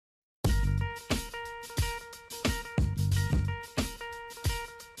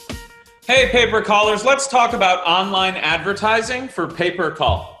Hey, paper callers, let's talk about online advertising for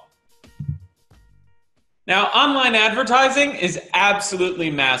pay-per-call. Now, online advertising is absolutely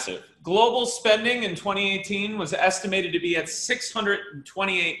massive. Global spending in 2018 was estimated to be at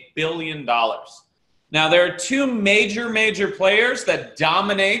 $628 billion. Now, there are two major players that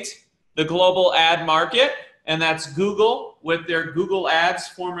dominate the global ad market, and that's Google with their Google Ads,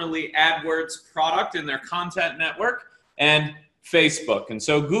 formerly AdWords product in their content network, and Facebook. And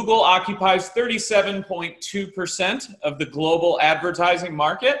so Google occupies 37.2% of the global advertising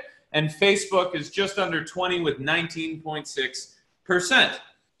market, and Facebook is just under 20 with 19.6%.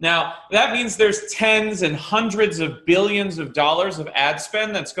 Now, that means there's tens and hundreds of billions of dollars of ad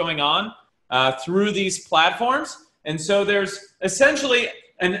spend that's going on through these platforms. And so there's essentially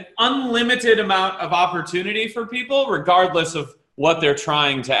an unlimited amount of opportunity for people, regardless of what they're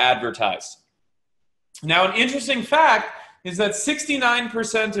trying to advertise. Now, an interesting fact is that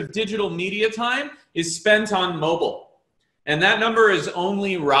 69% of digital media time is spent on mobile. And that number is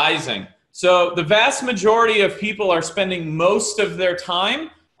only rising. So the vast majority of people are spending most of their time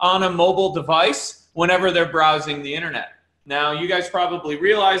on a mobile device whenever they're browsing the internet. Now, you guys probably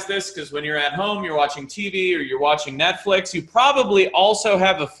realize this because when you're at home, you're watching TV or you're watching Netflix, you probably also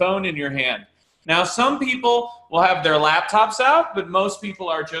have a phone in your hand. Now, some people will have their laptops out, but most people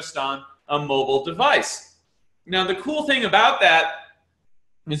are just on a mobile device. Now, the cool thing about that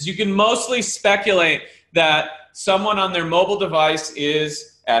is you can mostly speculate that someone on their mobile device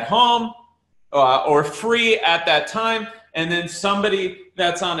is at home or free at that time, and then somebody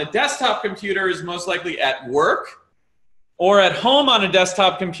that's on a desktop computer is most likely at work or at home on a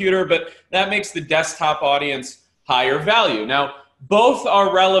desktop computer, but that makes the desktop audience higher value. Now, both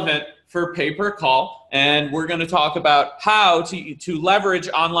are relevant for pay-per-call, and we're going to talk about how to leverage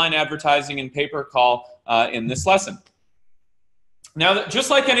online advertising and pay-per-call in this lesson. Now, just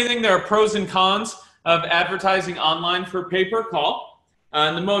like anything, there are pros and cons of advertising online for pay-per-call.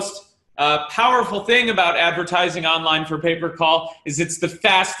 And the most powerful thing about advertising online for pay-per-call is it's the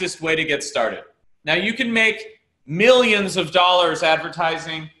fastest way to get started. Now, you can make millions of dollars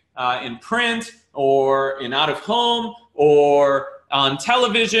advertising in print or in out-of-home or on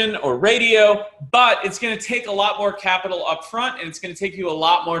television or radio, but it's going to take a lot more capital up front, and it's going to take you a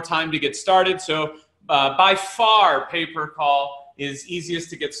lot more time to get started. So by far, pay-per-call is easiest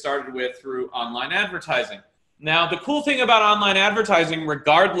to get started with through online advertising. Now, the cool thing about online advertising,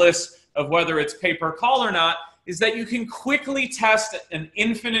 regardless of whether it's pay-per-call or not, is that you can quickly test an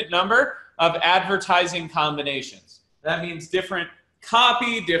infinite number of advertising combinations. That means different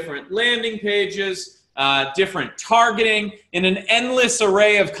copy, different landing pages, different targeting, in an endless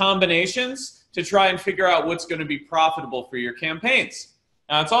array of combinations to try and figure out what's going to be profitable for your campaigns.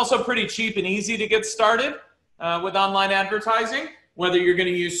 Now, it's also pretty cheap and easy to get started with online advertising. Whether you're going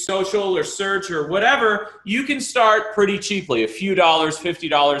to use social or search or whatever, you can start pretty cheaply, a few dollars,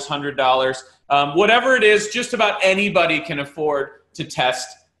 $50, $100, whatever it is, just about anybody can afford to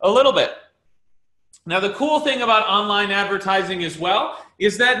test a little bit. Now, the cool thing about online advertising as well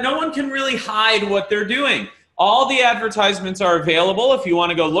is that no one can really hide what they're doing. All the advertisements are available if you want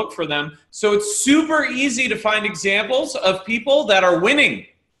to go look for them. So it's super easy to find examples of people that are winning.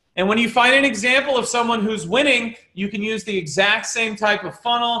 And when you find an example of someone who's winning, you can use the exact same type of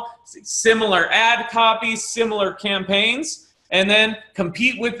funnel, similar ad copy, similar campaigns, and then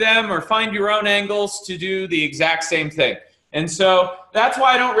compete with them or find your own angles to do the exact same thing. And so that's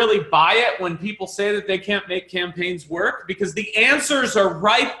why I don't really buy it when people say that they can't make campaigns work, because the answers are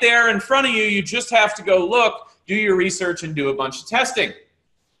right there in front of you. You just have to go look, do your research, and do a bunch of testing.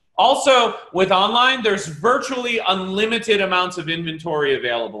 Also, with online, there's virtually unlimited amounts of inventory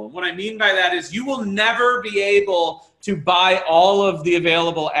available. And what I mean by that is you will never be able to buy all of the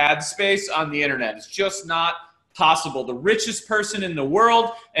available ad space on the internet. It's just not possible. The richest person in the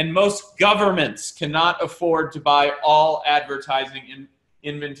world and most governments cannot afford to buy all advertising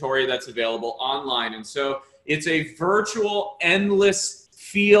inventory that's available online. And so it's a virtual, endless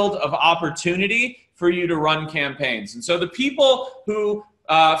field of opportunity for you to run campaigns. And so the people who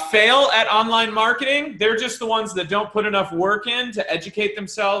fail at online marketing, they're just the ones that don't put enough work in to educate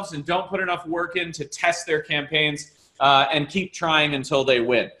themselves and don't put enough work in to test their campaigns and keep trying until they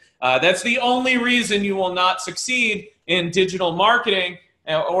win. That's the only reason you will not succeed in digital marketing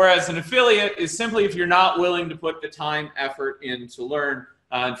or as an affiliate, is simply if you're not willing to put the time, effort in to learn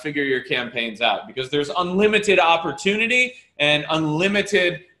and figure your campaigns out, because there's unlimited opportunity and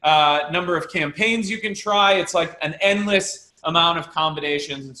unlimited number of campaigns you can try. It's like an endless amount of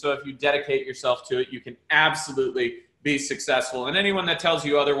combinations, and so if you dedicate yourself to it, you can absolutely be successful. And anyone that tells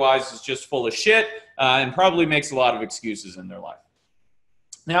you otherwise is just full of shit and probably makes a lot of excuses in their life.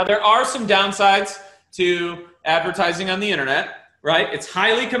 Now, there are some downsides to advertising on the internet, right? It's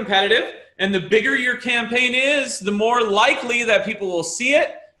highly competitive, and the bigger your campaign is, the more likely that people will see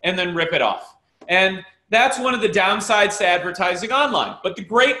it and then rip it off. And that's one of the downsides to advertising online. But the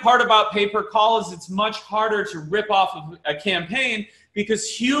great part about pay-per-call is it's much harder to rip off of a campaign because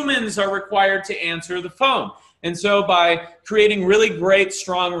humans are required to answer the phone. And so by creating really great,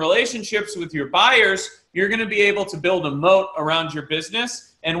 strong relationships with your buyers, you're going to be able to build a moat around your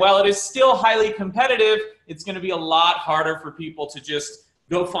business. And while it is still highly competitive, it's going to be a lot harder for people to just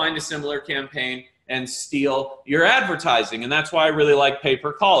go find a similar campaign and steal your advertising. And that's why I really like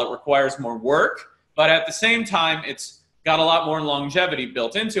pay-per-call. It requires more work, but at the same time, it's got a lot more longevity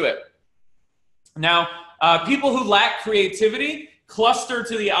built into it. Now, people who lack creativity cluster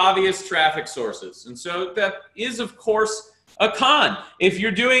to the obvious traffic sources. And so that is, of course, a con. If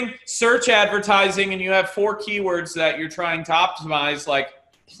you're doing search advertising and you have 4 keywords that you're trying to optimize, like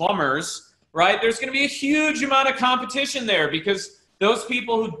plumbers, right, there's going to be a huge amount of competition there because those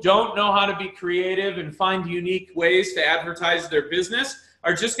people who don't know how to be creative and find unique ways to advertise their business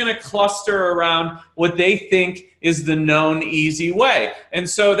are just going to cluster around what they think is the known easy way. And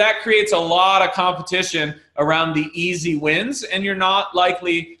so that creates a lot of competition around the easy wins, and you're not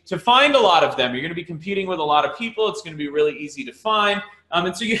likely to find a lot of them. You're going to be competing with a lot of people. It's going to be really easy to find.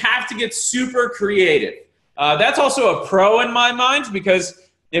 And so you have to get super creative. That's also a pro in my mind because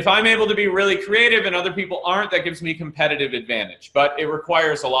if I'm able to be really creative and other people aren't, that gives me competitive advantage. But it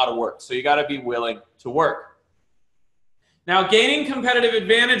requires a lot of work, so you got to be willing to work. Now, gaining competitive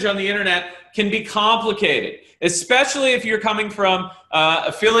advantage on the internet can be complicated, especially if you're coming from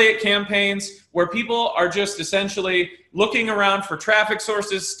affiliate campaigns where people are just essentially looking around for traffic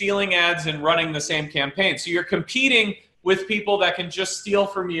sources, stealing ads, and running the same campaign. So you're competing with people that can just steal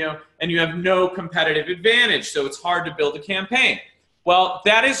from you, and you have no competitive advantage, so it's hard to build a campaign. Well,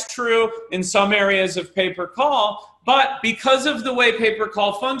 that is true in some areas of pay-per-call, but because of the way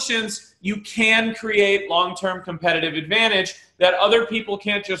pay-per-call functions, you can create long-term competitive advantage that other people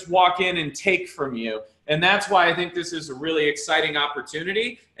can't just walk in and take from you. And that's why I think this is a really exciting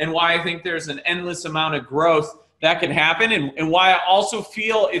opportunity and why I think there's an endless amount of growth that can happen and why I also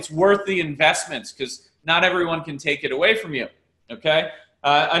feel it's worth the investments because not everyone can take it away from you, okay?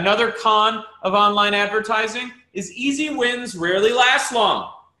 Another con of online advertising is easy wins rarely last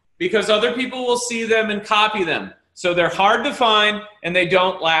long because other people will see them and copy them. So they're hard to find and they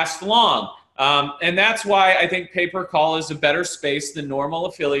don't last long. And that's why I think pay-per-call is a better space than normal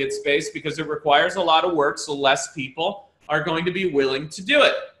affiliate space because it requires a lot of work, so less people are going to be willing to do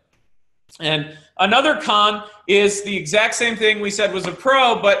it. And another con is the exact same thing we said was a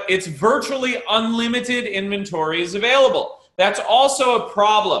pro, but it's virtually unlimited inventory is available. That's also a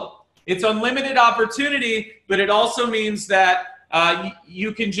problem. It's unlimited opportunity, but it also means that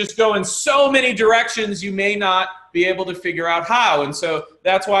you can just go in so many directions you may not be able to figure out how. And so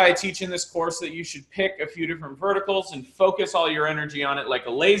that's why I teach in this course that you should pick a few different verticals and focus all your energy on it like a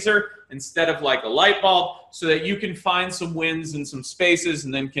laser instead of like a light bulb so that you can find some wins and some spaces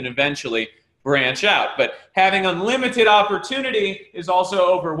and then can eventually branch out. But having unlimited opportunity is also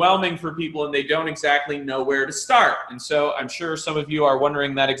overwhelming for people and they don't exactly know where to start. And so I'm sure some of you are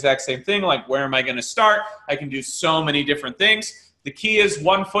wondering that exact same thing, like where am I going to start? I can do so many different things. The key is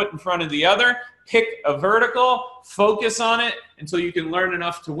one foot in front of the other. Pick a vertical, focus on it until you can learn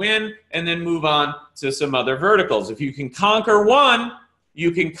enough to win, and then move on to some other verticals. If you can conquer one,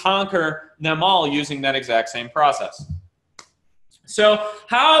 you can conquer them all using that exact same process. So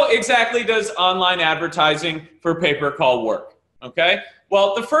how exactly does online advertising for pay-per-call work? Okay?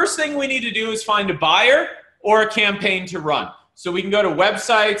 Well, the first thing we need to do is find a buyer or a campaign to run. So we can go to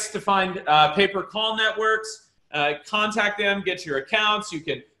websites to find pay-per-call networks, contact them, get your accounts. You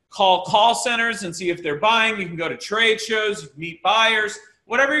can call centers and see if they're buying. You can go to trade shows, meet buyers.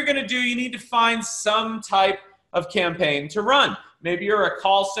 Whatever you're going to do, you need to find some type of campaign to run. Maybe you're a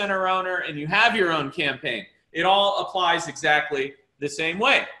call center owner and you have your own campaign. It all applies exactly the same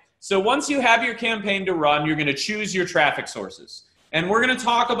way. So once you have your campaign to run, you're going to choose your traffic sources. And we're going to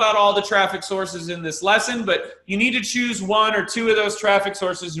talk about all the traffic sources in this lesson, but you need to choose one or two of those traffic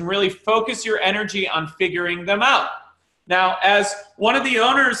sources and really focus your energy on figuring them out. Now, as one of the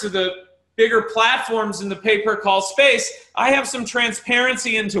owners of the bigger platforms in the pay-per-call space, I have some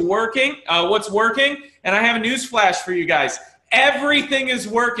transparency into what's working, and I have a news flash for you guys. Everything is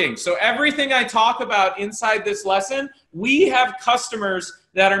working. So everything I talk about inside this lesson, we have customers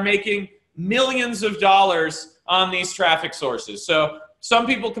that are making millions of dollars on these traffic sources. So some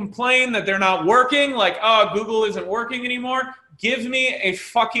people complain that they're not working, like, oh, Google isn't working anymore. give me a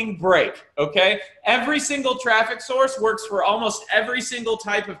fucking break, okay? Every single traffic source works for almost every single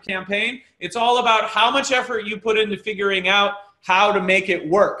type of campaign. It's all about how much effort you put into figuring out how to make it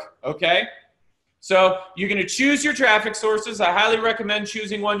work, okay? So you're going to choose your traffic sources. I highly recommend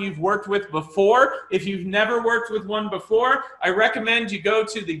choosing one you've worked with before. If you've never worked with one before, I recommend you go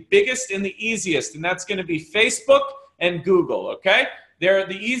to the biggest and the easiest, and that's going to be Facebook and Google, okay? They're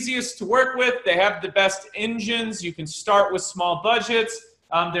the easiest to work with. They have the best engines. You can start with small budgets.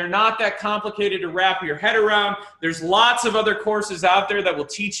 They're not that complicated to wrap your head around. There's lots of other courses out there that will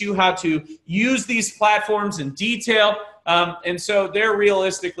teach you how to use these platforms in detail. And so they're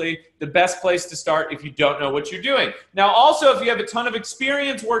realistically the best place to start if you don't know what you're doing. Now, also, if you have a ton of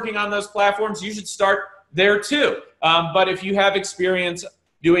experience working on those platforms, you should start there too. But if you have experience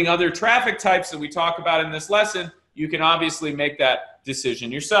doing other traffic types that we talk about in this lesson, you can obviously make that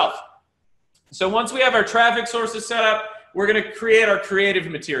decision yourself. So once we have our traffic sources set up, we're going to create our creative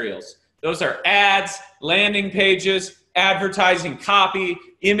materials. Those are ads, landing pages, advertising copy,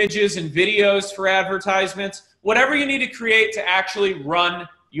 images and videos for advertisements, whatever you need to create to actually run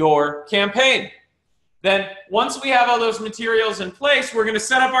your campaign. Then once we have all those materials in place, we're going to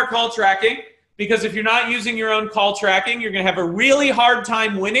set up our call tracking, because if you're not using your own call tracking, you're going to have a really hard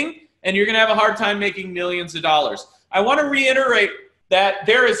time winning, and you're going to have a hard time making millions of dollars. I want to reiterate that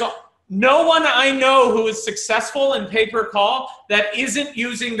there is no one I know who is successful in pay-per-call that isn't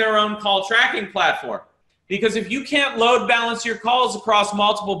using their own call tracking platform. Because if you can't load balance your calls across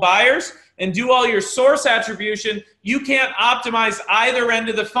multiple buyers and do all your source attribution, you can't optimize either end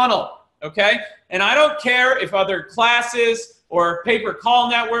of the funnel, okay? And I don't care if other classes or pay-per-call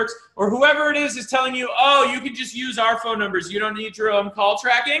networks or whoever it is telling you, oh, you can just use our phone numbers, you don't need your own call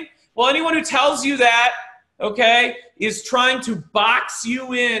tracking. Well, anyone who tells you that, okay, is trying to box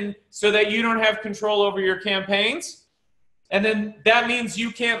you in so that you don't have control over your campaigns. And then that means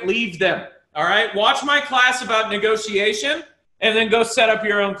you can't leave them, all right? Watch my class about negotiation and then go set up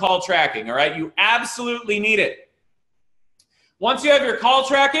your own call tracking, all right? You absolutely need it. Once you have your call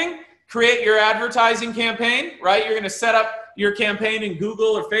tracking, create your advertising campaign, right? You're going to set up your campaign in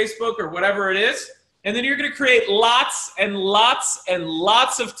Google or Facebook or whatever it is. And then you're going to create lots and lots and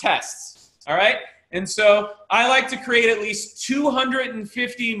lots of tests, all right? And so I like to create at least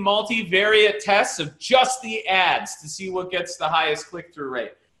 250 multivariate tests of just the ads to see what gets the highest click-through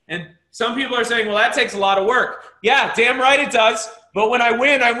rate. And some people are saying, well, that takes a lot of work. Yeah, damn right it does. But when I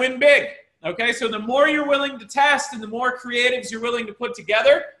win big. Okay, so the more you're willing to test and the more creatives you're willing to put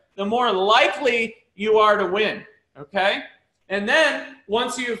together, the more likely you are to win. Okay? And then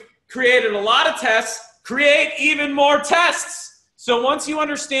once you've created a lot of tests, create even more tests. So once you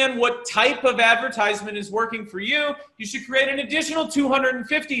understand what type of advertisement is working for you, you should create an additional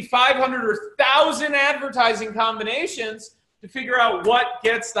 250, 500, or 1,000 advertising combinations to figure out what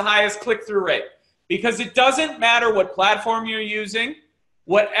gets the highest click-through rate. Because it doesn't matter what platform you're using,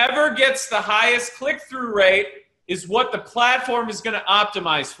 whatever gets the highest click-through rate is what the platform is going to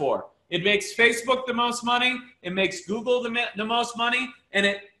optimize for. It makes Facebook the most money, it makes Google the most money, and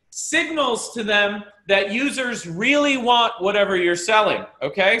it signals to them that users really want whatever you're selling,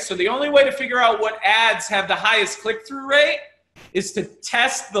 okay? So the only way to figure out what ads have the highest click-through rate is to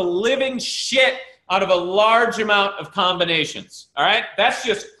test the living shit out of a large amount of combinations, all right? That's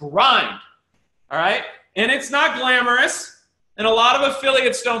just grind, all right? And it's not glamorous, and a lot of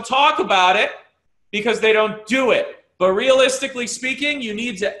affiliates don't talk about it because they don't do it. But realistically speaking, you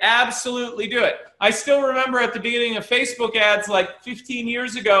need to absolutely do it. I still remember at the beginning of Facebook ads like 15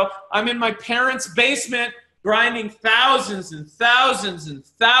 years ago, I'm in my parents' basement grinding thousands and thousands and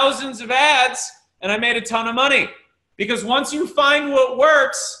thousands of ads, and I made a ton of money. Because once you find what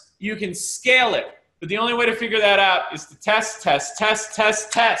works, you can scale it. But the only way to figure that out is to test, test, test,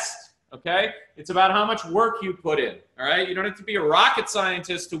 test, test, okay? It's about how much work you put in, all right? You don't have to be a rocket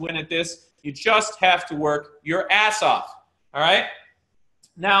scientist to win at this. You just have to work your ass off, all right?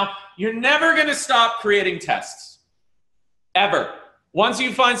 Now, you're never going to stop creating tests, ever. Once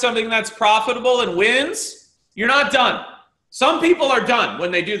you find something that's profitable and wins, you're not done. Some people are done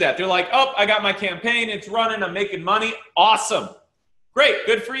when they do that. They're like, oh, I got my campaign, it's running, I'm making money, awesome. Great,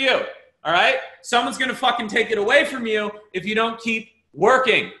 good for you, all right? Someone's going to fucking take it away from you if you don't keep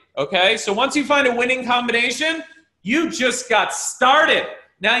working, okay? So once you find a winning combination, you just got started.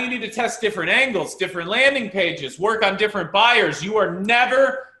 Now you need to test different angles, different landing pages, work on different buyers. You are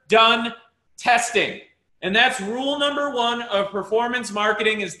never done testing. And that's rule number one of performance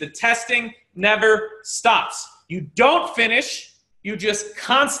marketing, is the testing never stops. You don't finish, you just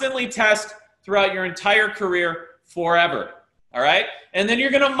constantly test throughout your entire career forever, all right? And then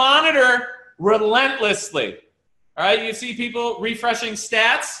you're gonna monitor relentlessly. All right, you see people refreshing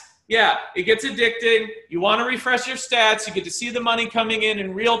stats. Yeah, it gets addicting. You want to refresh your stats. You get to see the money coming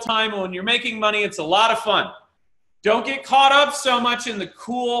in real time. And when you're making money, it's a lot of fun. Don't get caught up so much in the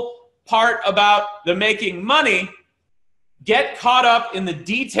cool part about the making money. Get caught up in the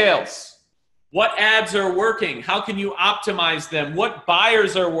details. What ads are working? How can you optimize them? What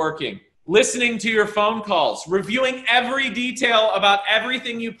buyers are working? Listening to your phone calls. Reviewing every detail about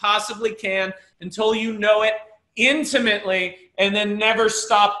everything you possibly can until you know it intimately, and then never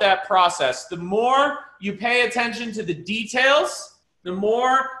stop that process. The more you pay attention to the details, the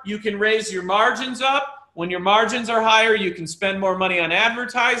more you can raise your margins up. When your margins are higher, you can spend more money on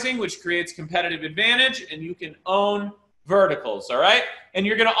advertising, which creates competitive advantage, and you can own verticals, all right? And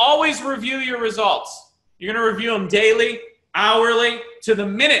you're going to always review your results. You're going to review them daily, hourly, to the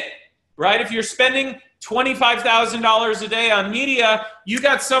minute, right? If you're spending $25,000 a day on media, you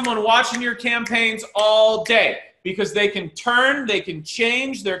got someone watching your campaigns all day because they can turn, they can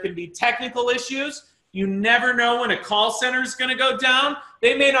change, there can be technical issues. You never know when a call center is going to go down.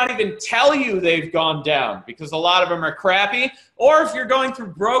 They may not even tell you they've gone down because a lot of them are crappy. Or if you're going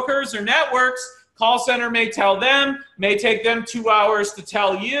through brokers or networks, call center may tell them, may take them 2 hours to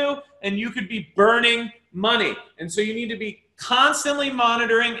tell you, and you could be burning money. And so you need to be constantly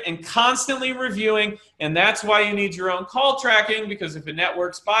monitoring and constantly reviewing, and that's why you need your own call tracking, because if a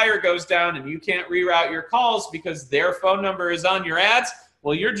network's buyer goes down and you can't reroute your calls because their phone number is on your ads,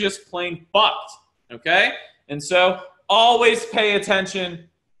 well, you're just plain fucked, okay? And so always pay attention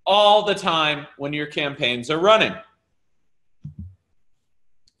all the time when your campaigns are running.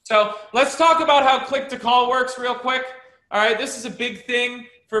 So let's talk about how click-to-call works real quick. All right, this is a big thing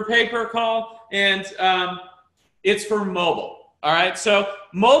for pay-per-call, and it's for mobile. All right, so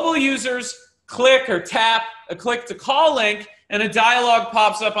mobile users click or tap a click-to-call link, and a dialog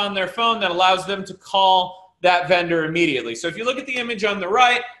pops up on their phone that allows them to call that vendor immediately. So if you look at the image on the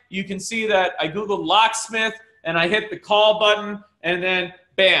right, you can see that I Googled locksmith, and I hit the call button, and then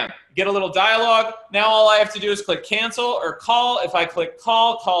bam, get a little dialogue. Now all I have to do is click cancel or call. If I click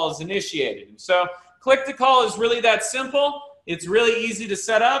call, call is initiated. And so click to call is really that simple. It's really easy to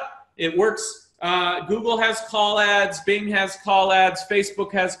set up. It works. Google has call ads, Bing has call ads,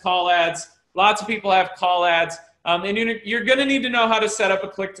 Facebook has call ads. Lots of people have call ads. And you're going to need to know how to set up a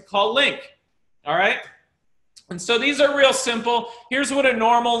click to call link. All right? And so these are real simple. Here's what a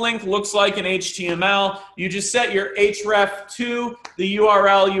normal link looks like in HTML. You just set your href to the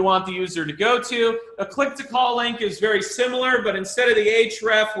URL you want the user to go to. A click-to-call link is very similar, but instead of the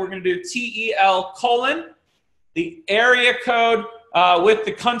href, we're going to do TEL:, the area code with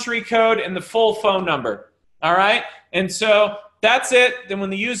the country code and the full phone number. All right? And so that's it. Then when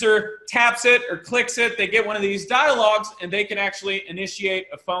the user taps it or clicks it, they get one of these dialogues, and they can actually initiate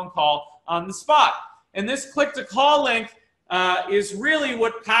a phone call on the spot. And this click-to-call link is really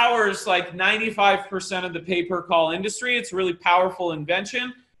what powers like 95% of the pay-per-call industry. It's a really powerful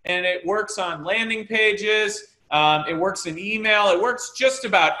invention, and it works on landing pages. It works in email. It works just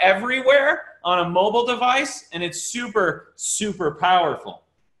about everywhere on a mobile device, and it's super, super powerful.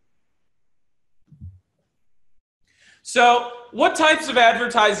 So what types of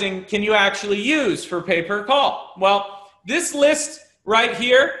advertising can you actually use for pay-per-call? Well, this list right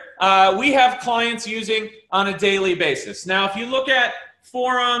here, we have clients using on a daily basis. Now, if you look at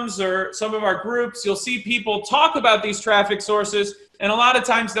forums or some of our groups, you'll see people talk about these traffic sources, and a lot of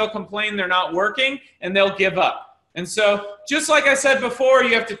times they'll complain they're not working, and they'll give up. And so, just like I said before,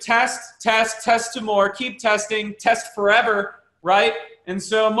 you have to test, test, test to more, keep testing, test forever, right? And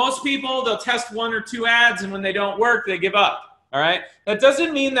so most people, they'll test 1 or 2 ads, and when they don't work, they give up, all right? That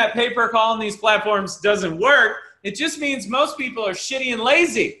doesn't mean that pay-per-call on these platforms doesn't work. It just means most people are shitty and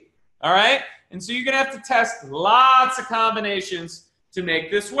lazy. All right? And so you're going to have to test lots of combinations to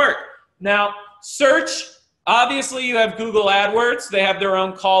make this work. Now, search, obviously you have Google AdWords. They have their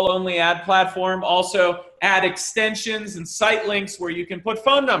own call-only ad platform. Also, ad extensions and site links where you can put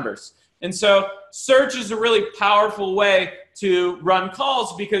phone numbers. And so search is a really powerful way to run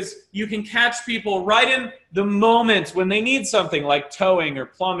calls because you can catch people right in the moment when they need something like towing or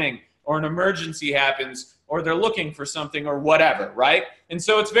plumbing or an emergency happens, or they're looking for something or whatever, right? And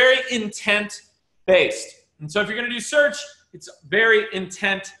so it's very intent-based. And so if you're going to do search, it's very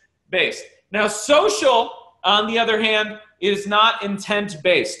intent-based. Now, social, on the other hand, is not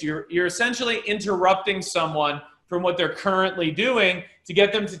intent-based. You're essentially interrupting someone from what they're currently doing to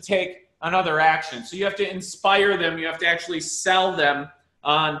get them to take another action. So you have to inspire them. You have to actually sell them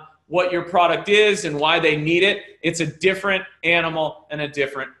on what your product is and why they need it. It's a different animal and a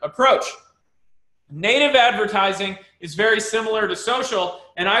different approach. Native advertising is very similar to social,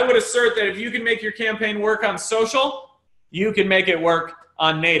 And I would assert that if you can make your campaign work on social, you can make it work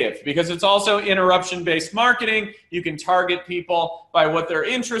on native, because it's also interruption-based marketing. You can target people by what they're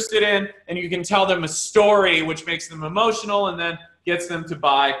interested in, and you can tell them a story which makes them emotional and then gets them to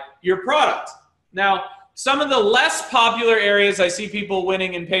buy your product. Now, some of the less popular areas I see people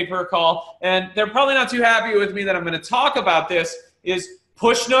winning in pay-per-call, and they're probably not too happy with me that I'm going to talk about this, is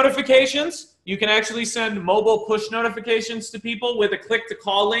push notifications. You can actually send mobile push notifications to people with a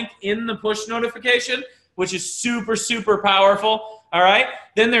click-to-call link in the push notification, which is super, super powerful. All right.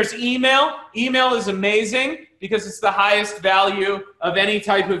 Then there's email. Email is amazing because it's the highest value of any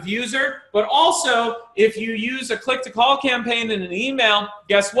type of user. But also, if you use a click-to-call campaign in an email,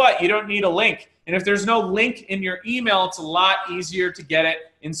 guess what? You don't need a link. And if there's no link in your email, it's a lot easier to get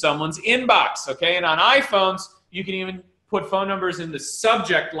it in someone's inbox. Okay. And on iPhones, you can even put phone numbers in the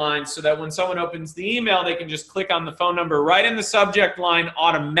subject line so that when someone opens the email, they can just click on the phone number right in the subject line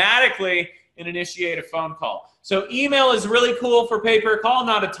automatically and initiate a phone call. So email is really cool for pay-per-call.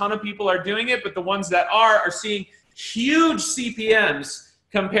 Not a ton of people are doing it, but the ones that are seeing huge CPMs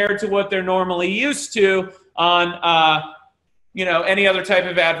compared to what they're normally used to on any other type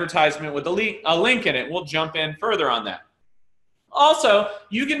of advertisement with a link in it. We'll jump in further on that. Also,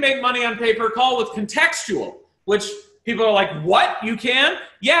 you can make money on pay-per-call with Contextual, which people are like, what? You can?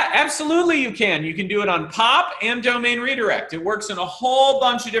 Yeah, absolutely you can. You can do it on POP and domain redirect. It works in a whole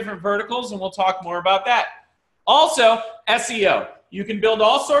bunch of different verticals, and we'll talk more about that. Also, SEO. You can build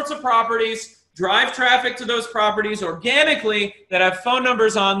all sorts of properties, drive traffic to those properties organically that have phone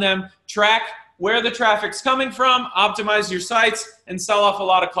numbers on them, track where the traffic's coming from, optimize your sites, and sell off a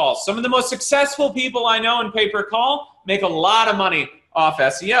lot of calls. Some of the most successful people I know in pay-per-call make a lot of money off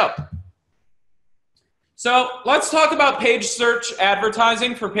SEO. So let's talk about page search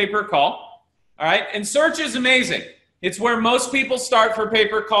advertising for pay-per-call. All right, and search is amazing. It's where most people start for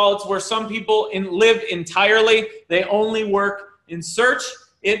pay-per-call. It's where some people live entirely. They only work in search.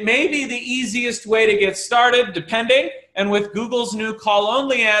 It may be the easiest way to get started, depending. And with Google's new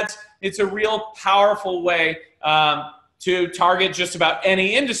call-only ads, it's a real powerful way to target just about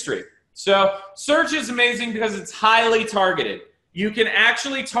any industry. So search is amazing because it's highly targeted. You can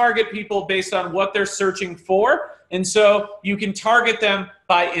actually target people based on what they're searching for. And so you can target them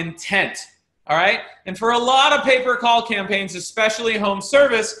by intent. All right. And for a lot of pay-per-call campaigns, especially home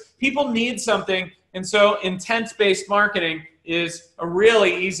service, people need something. And so intent-based marketing is a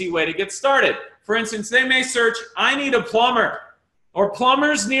really easy way to get started. For instance, they may search, I need a plumber, or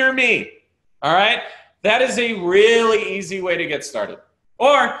plumbers near me. All right. That is a really easy way to get started.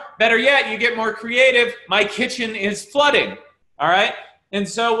 Or better yet, you get more creative. My kitchen is flooding. All right. And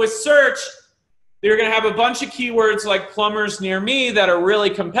so with search, you're going to have a bunch of keywords like plumbers near me that are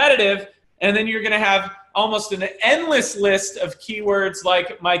really competitive. And then you're going to have almost an endless list of keywords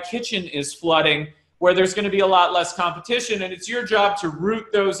like my kitchen is flooding, where there's going to be a lot less competition. And it's your job to root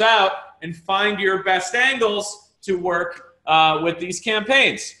those out and find your best angles to work with these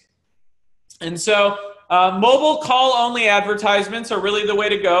campaigns. And so mobile call-only advertisements are really the way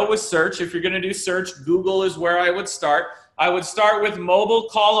to go with search. If you're going to do search, Google is where I would start. I would start with mobile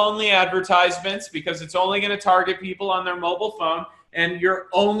call-only advertisements because it's only going to target people on their mobile phone. And you're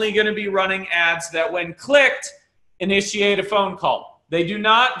only going to be running ads that when clicked, initiate a phone call. They do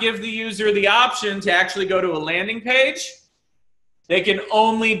not give the user the option to actually go to a landing page. They can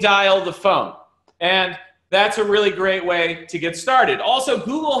only dial the phone. And that's a really great way to get started. Also,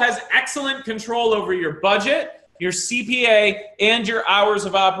 Google has excellent control over your budget, your CPA, and your hours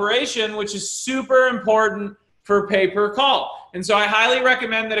of operation, which is super important for pay-per-call. And so I highly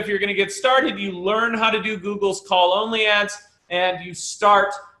recommend that if you're going to get started, you learn how to do Google's call-only ads, and you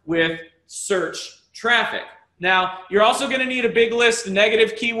start with search traffic. Now, you're also going to need a big list.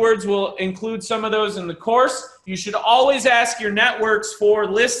 Negative keywords will include some of those in the course. You should always ask your networks for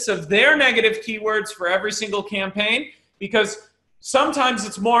lists of their negative keywords for every single campaign, because sometimes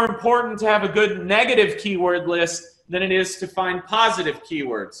it's more important to have a good negative keyword list than it is to find positive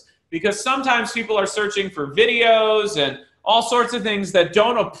keywords. Because sometimes people are searching for videos and all sorts of things that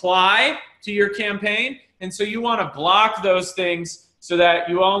don't apply to your campaign. And so you want to block those things so that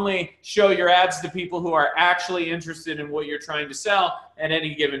you only show your ads to people who are actually interested in what you're trying to sell at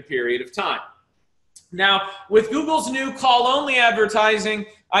any given period of time. Now, with Google's new call-only advertising,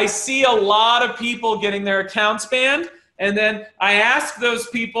 I see a lot of people getting their accounts banned. And then I ask those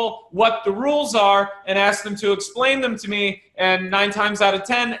people what the rules are and ask them to explain them to me. And 9 times out of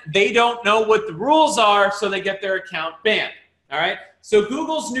 10, they don't know what the rules are, so they get their account banned. All right. So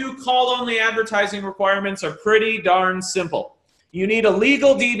Google's new call-only advertising requirements are pretty darn simple. You need a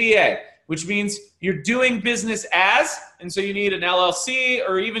legal DBA, which means you're doing business as, and so you need an LLC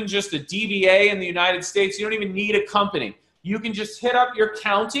or even just a DBA in the United States. You don't even need a company. You can just hit up your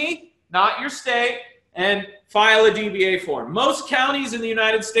county, not your state, and file a DBA form. Most counties in the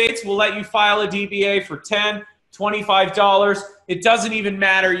United States will let you file a DBA for $10, $25. It doesn't even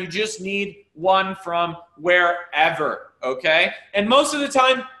matter. You just need one from wherever, okay? And most of the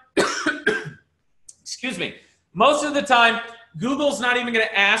time, excuse me, most of the time, Google's not even going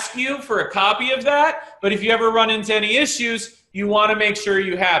to ask you for a copy of that, but if you ever run into any issues, you want to make sure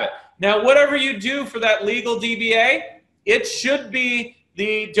you have it. Now, whatever you do for that legal DBA, it should be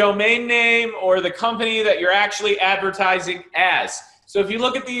the domain name or the company that you're actually advertising as. So if you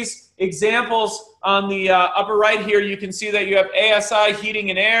look at these examples on the upper right here, you can see that you have ASI Heating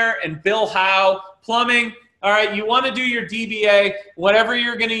and Air and Bill Howe Plumbing. All right, you want to do your DBA, whatever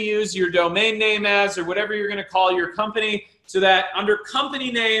you're going to use your domain name as or whatever you're going to call your company, so that under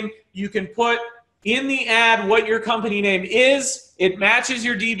company name, you can put in the ad what your company name is. It matches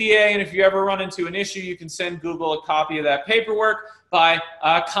your DBA, and if you ever run into an issue, you can send Google a copy of that paperwork by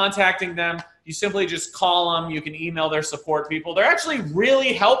contacting them. You simply just call them. You can email their support people. They're actually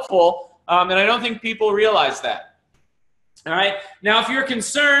really helpful, and I don't think people realize that. All right, now if you're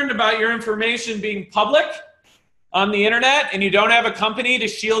concerned about your information being public on the internet and you don't have a company to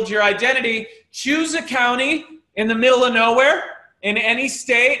shield your identity, choose a county in the middle of nowhere in any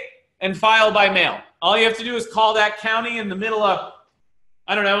state and file by mail. All you have to do is call that county in the middle of,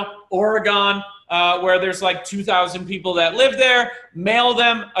 I don't know, Oregon, where there's like 2,000 people that live there, mail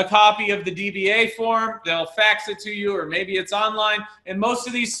them a copy of the DBA form, they'll fax it to you, or maybe it's online. And most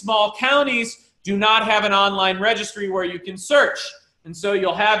of these small counties do not have an online registry where you can search. And so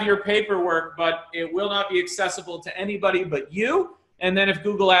you'll have your paperwork, but it will not be accessible to anybody but you. And then if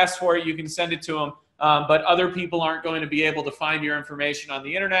Google asks for it, you can send it to them. But other people aren't going to be able to find your information on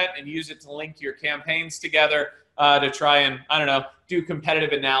the internet and use it to link your campaigns together to try and, I don't know, do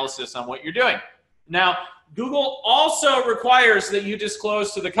competitive analysis on what you're doing. Now, Google also requires that you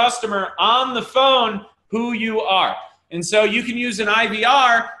disclose to the customer on the phone who you are. And so you can use an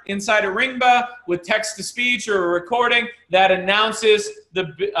IVR inside of Ringba with text-to-speech or a recording that announces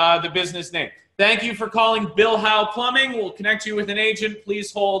the business name. Thank you for calling Bill Howe Plumbing. We'll connect you with an agent.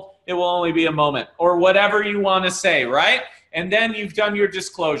 Please hold. It will only be a moment. Or whatever you want to say, right? And then you've done your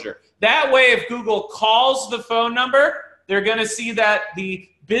disclosure. That way, if Google calls the phone number, they're going to see that the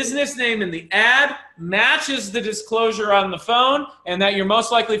business name in the ad matches the disclosure on the phone and that you're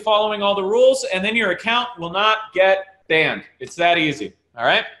most likely following all the rules, and then your account will not get banned. It's that easy, all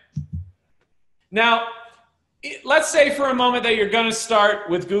right? Now, let's say for a moment that you're going to start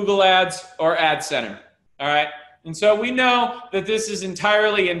with Google Ads or Ad Center, all right? And so we know that this is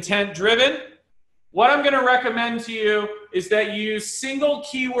entirely intent-driven. What I'm going to recommend to you is that you use single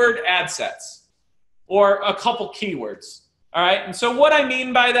keyword ad sets or a couple keywords, all right? And so what I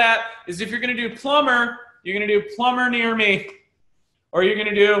mean by that is if you're going to do plumber, you're going to do plumber near me, or you're going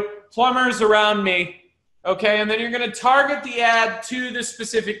to do plumbers around me, okay? And then you're going to target the ad to the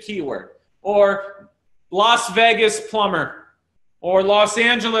specific keyword, or Las Vegas plumber, or Los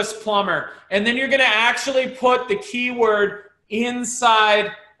Angeles plumber. And then you're going to actually put the keyword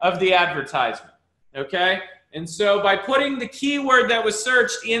inside of the advertisement, okay? And so by putting the keyword that was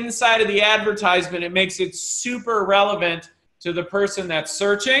searched inside of the advertisement, it makes it super relevant to the person that's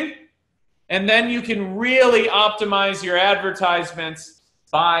searching. And then you can really optimize your advertisements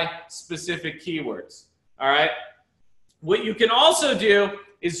by specific keywords, all right? What you can also do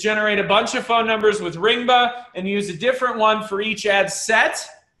is generate a bunch of phone numbers with Ringba and use a different one for each ad set,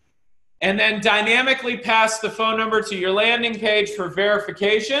 and then dynamically pass the phone number to your landing page for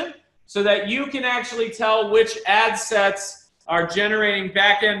verification so that you can actually tell which ad sets are generating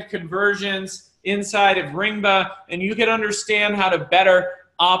back-end conversions inside of Ringba, and you can understand how to better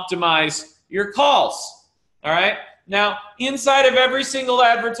optimize your calls, all right? Now, inside of every single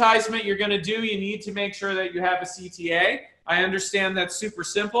advertisement you're going to do, you need to make sure that you have a CTA. I understand that's super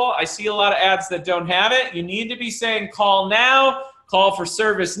simple. I see a lot of ads that don't have it. You need to be saying call now, call for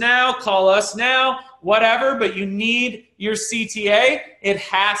service now, call us now, whatever, but you need your CTA. It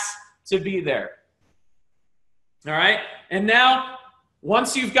has to be there. All right? And now,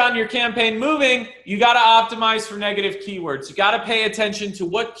 once you've gotten your campaign moving, you got to optimize for negative keywords. You got to pay attention to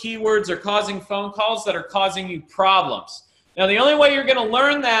what keywords are causing phone calls that are causing you problems. Now, the only way you're going to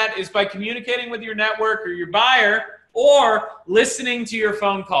learn that is by communicating with your network or your buyer, or listening to your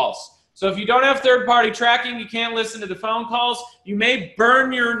phone calls. So if you don't have third-party tracking, you can't listen to the phone calls. You may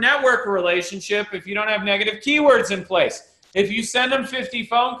burn your network relationship if you don't have negative keywords in place. If you send them 50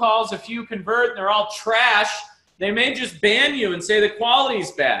 phone calls, a few convert and they're all trash, they may just ban you and say the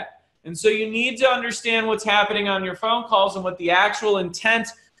quality's bad. And so you need to understand what's happening on your phone calls and what the actual intent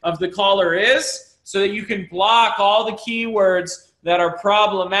of the caller is so that you can block all the keywords that are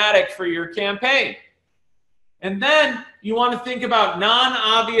problematic for your campaign. And then you want to think about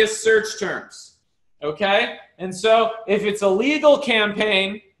non-obvious search terms, okay? And so if it's a legal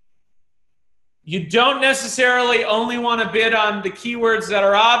campaign, you don't necessarily only want to bid on the keywords that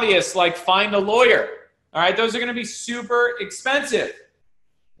are obvious, like find a lawyer. All right, those are going to be super expensive.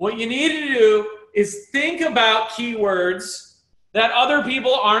 What you need to do is think about keywords that other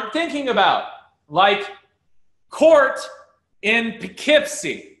people aren't thinking about, like court in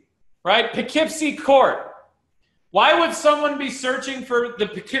Poughkeepsie, right? Poughkeepsie Court. Why would someone be searching for the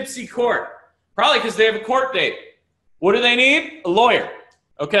Poughkeepsie Court? Probably because they have a court date. What do they need? A lawyer,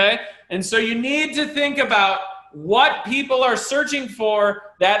 okay? And so you need to think about what people are searching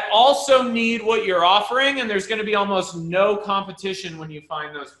for that also need what you're offering, and there's going to be almost no competition when you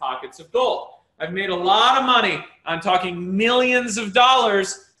find those pockets of gold. I've made a lot of money. I'm talking millions of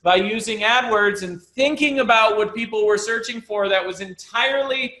dollars by using AdWords and thinking about what people were searching for that was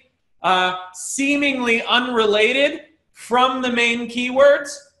entirely seemingly unrelated from the main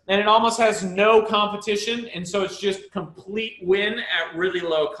keywords, and it almost has no competition, and so it's just complete win at really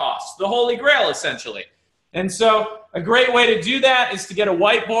low cost. The Holy Grail, essentially. And so a great way to do that is to get a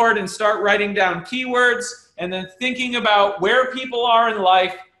whiteboard and start writing down keywords and then thinking about where people are in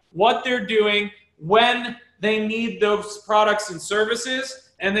life, what they're doing, when they need those products and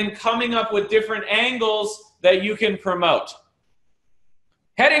services, and then coming up with different angles that you can promote.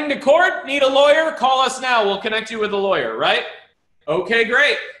 Heading to court, need a lawyer? Call us now. We'll connect you with a lawyer, right? Okay,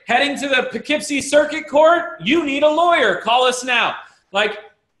 great. Heading to the Poughkeepsie Circuit Court? You need a lawyer. Call us now. Like,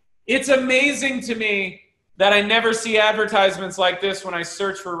 it's amazing to me that I never see advertisements like this when I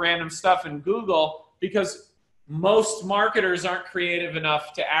search for random stuff in Google, because most marketers aren't creative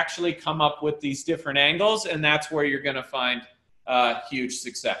enough to actually come up with these different angles, and that's where you're going to find huge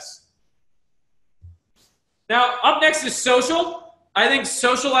success. Now, up next is social. I think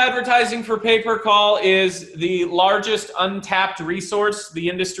social advertising for pay-per-call is the largest untapped resource the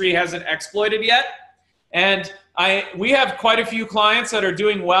industry hasn't exploited yet. And we have quite a few clients that are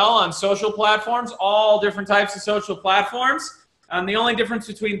doing well on social platforms, all different types of social platforms. The only difference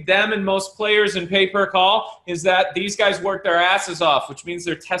between them and most players in pay-per-call is that these guys work their asses off, which means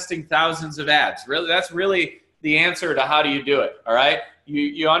they're testing thousands of ads. Really, that's really the answer to how do you do it, all right?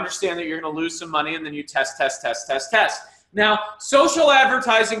 You understand that you're going to lose some money, and then you test. Now, social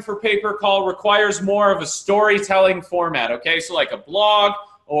advertising for pay-per-call requires more of a storytelling format, okay? So like a blog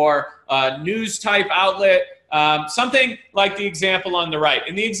or a news type outlet, something like the example on the right.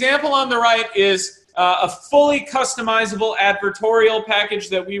 And the example on the right is a fully customizable advertorial package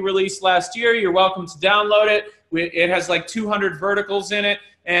that we released last year. You're welcome to download it. It has like 200 verticals in it,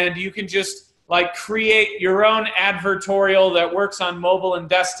 and you can just like create your own advertorial that works on mobile and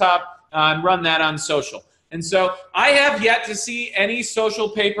desktop and run that on social. And so I have yet to see any social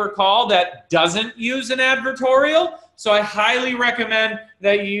pay-per-call that doesn't use an advertorial. So I highly recommend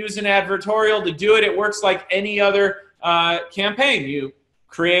that you use an advertorial to do it. It works like any other campaign. You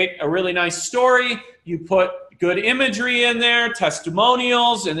create a really nice story, you put good imagery in there,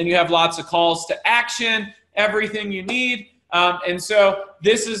 testimonials, and then you have lots of calls to action, everything you need. And so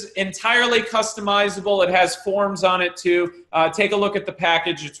this is entirely customizable. It has forms on it too. Take a look at the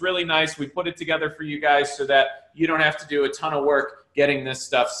package. It's really nice. We put it together for you guys so that you don't have to do a ton of work getting this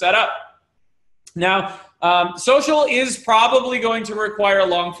stuff set up. Now, social is probably going to require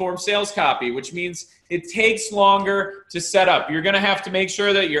long-form sales copy, which means it takes longer to set up. You're going to have to make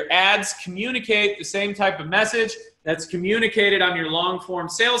sure that your ads communicate the same type of message that's communicated on your long-form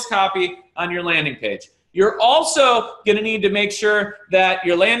sales copy on your landing page. You're also going to need to make sure that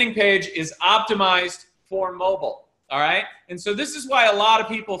your landing page is optimized for mobile, all right? And so this is why a lot of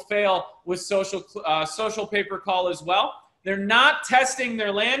people fail with social pay-per-call as well. They're not testing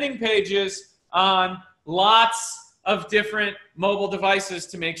their landing pages on lots of different mobile devices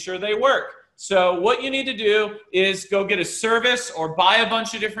to make sure they work. So what you need to do is go get a service or buy a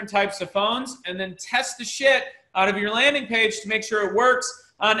bunch of different types of phones and then test the shit out of your landing page to make sure it works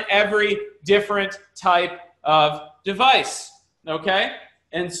on every different type of device, okay?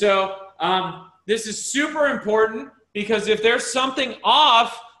 And so this is super important, because if there's something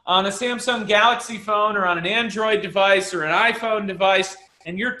off on a Samsung Galaxy phone or on an Android device or an iPhone device,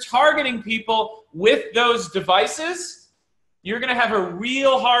 and you're targeting people with those devices, you're going to have a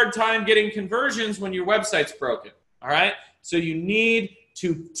real hard time getting conversions when your website's broken, all right? So you need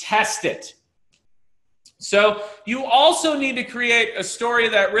to test it. So you also need to create a story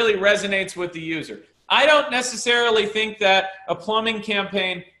that really resonates with the user. I don't necessarily think that a plumbing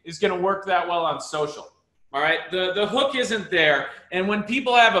campaign is going to work that well on social. All right, the hook isn't there. And when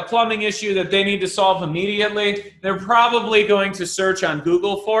people have a plumbing issue that they need to solve immediately, they're probably going to search on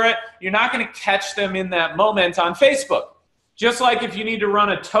Google for it. You're not going to catch them in that moment on Facebook. Just like if you need to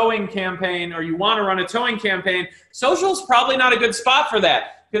run a towing campaign or you want to run a towing campaign, social is probably not a good spot for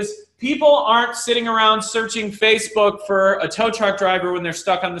that because people aren't sitting around searching Facebook for a tow truck driver when they're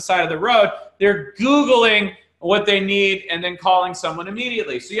stuck on the side of the road. They're Googling what they need and then calling someone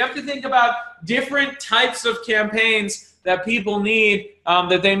immediately. So you have to think about different types of campaigns that people need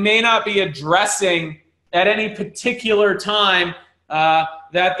that they may not be addressing at any particular time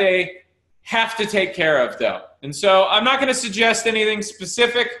that they have to take care of though. And so I'm not going to suggest anything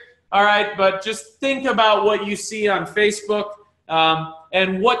specific, all right, but just think about what you see on Facebook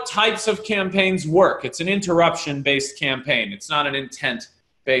and what types of campaigns work. It's an interruption-based campaign. It's not an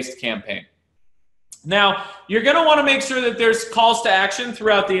intent-based campaign. Now, you're going to want to make sure that there's calls to action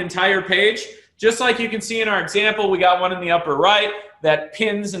throughout the entire page. Just like you can see in our example, we got one in the upper right that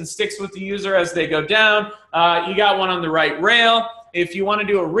pins and sticks with the user as they go down. You got one on the right rail. If you want to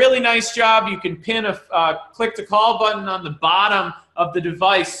do a really nice job, you can pin a click to call button on the bottom of the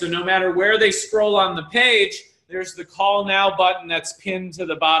device. So no matter where they scroll on the page, there's the call now button that's pinned to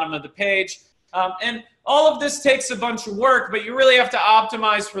the bottom of the page. And all of this takes a bunch of work, but you really have to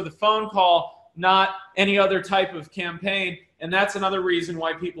optimize for the phone call, not any other type of campaign. And that's another reason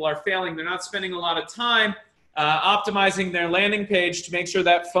why people are failing. They're not spending a lot of time optimizing their landing page to make sure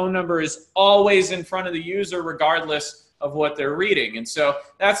that phone number is always in front of the user regardless of what they're reading. And so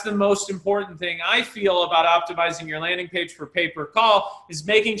that's the most important thing I feel about optimizing your landing page for pay-per-call is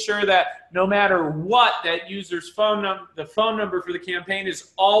making sure that no matter what, that user's phone number, the phone number for the campaign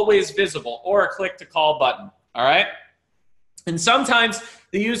is always visible, or a click-to-call button, all right? And sometimes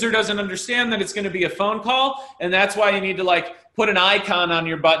the user doesn't understand that it's going to be a phone call, and that's why you need to like put an icon on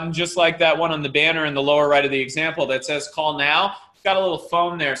your button just like that one on the banner in the lower right of the example that says call now. It's got a little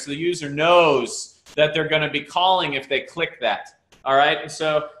phone there so the user knows that they're going to be calling if they click that. All right, and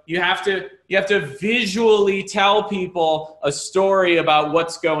so you have to visually tell people a story about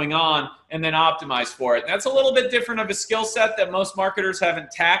what's going on and then optimize for it. That's a little bit different of a skill set that most marketers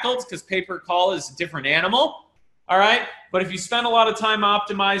haven't tackled because pay-per-call is a different animal. All right, but if you spend a lot of time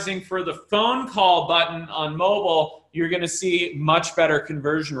optimizing for the phone call button on mobile, you're going to see much better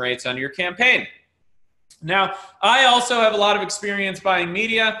conversion rates on your campaign. Now, I also have a lot of experience buying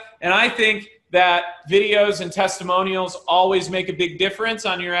media, and I think that videos and testimonials always make a big difference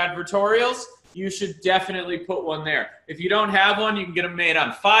on your advertorials. You should definitely put one there. If you don't have one, you can get them made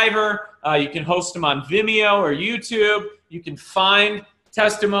on Fiverr. You can host them on Vimeo or YouTube. You can find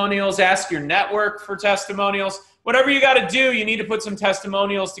testimonials, ask your network for testimonials. Whatever you got to do, you need to put some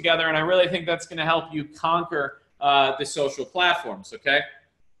testimonials together, and I really think that's going to help you conquer the social platforms, okay?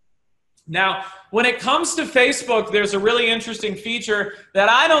 Now, when it comes to Facebook, there's a really interesting feature that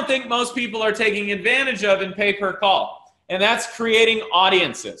I don't think most people are taking advantage of in pay-per-call, and that's creating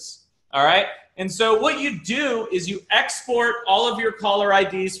audiences, all right? And so what you do is you export all of your caller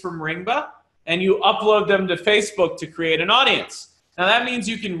IDs from Ringba, and you upload them to Facebook to create an audience. Now, that means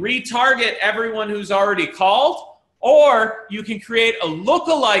you can retarget everyone who's already called, or you can create a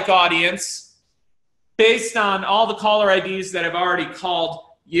lookalike audience based on all the caller IDs that have already called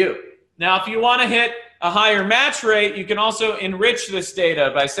you. Now, if you want to hit a higher match rate, you can also enrich this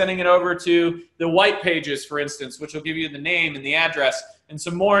data by sending it over to the white pages, for instance, which will give you the name and the address and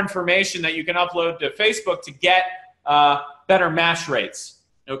some more information that you can upload to Facebook to get better match rates,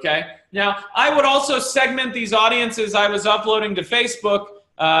 okay? Now, I would also segment these audiences I was uploading to Facebook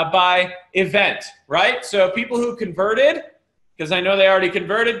by event, right? So people who converted, because I know they already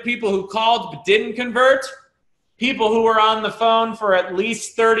converted, people who called but didn't convert, people who were on the phone for at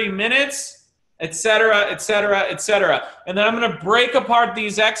least 30 minutes, et cetera, et cetera, et cetera. And then I'm going to break apart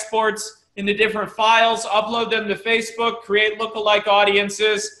these exports into different files, upload them to Facebook, create lookalike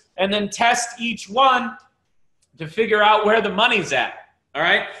audiences, and then test each one to figure out where the money's at, all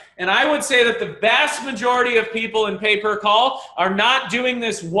right? And I would say that the vast majority of people in pay-per-call are not doing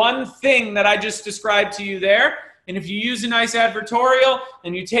this one thing that I just described to you there. And if you use a nice advertorial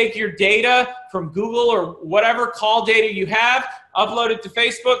and you take your data from Google or whatever call data you have, upload it to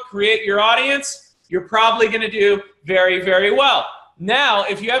Facebook, create your audience, you're probably going to do very, very well. Now,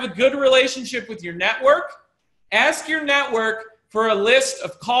 if you have a good relationship with your network, ask your network for a list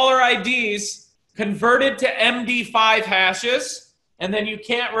of caller IDs converted to MD5 hashes, and then you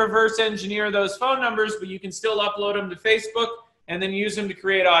can't reverse engineer those phone numbers, but you can still upload them to Facebook and then use them to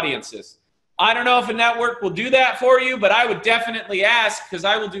create audiences. I don't know if a network will do that for you, but I would definitely ask, because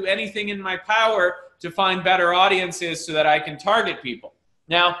I will do anything in my power to find better audiences so that I can target people.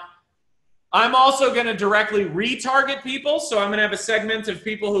 Now, I'm also going to directly retarget people, so I'm going to have a segment of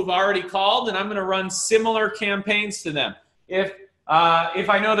people who've already called, and I'm going to run similar campaigns to them. If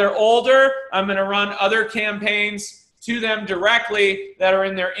I know they're older, I'm going to run other campaigns to them directly that are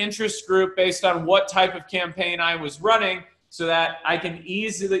in their interest group based on what type of campaign I was running, so that I can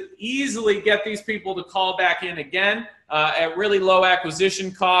easily get these people to call back in again at really low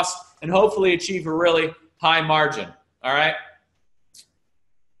acquisition cost and hopefully achieve a really high margin. All right.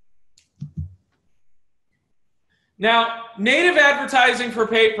 Now, native advertising for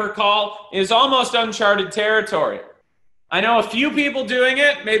pay-per-call is almost uncharted territory. I know a few people doing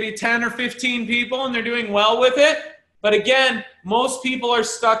it, maybe 10 or 15 people, and they're doing well with it. But again, most people are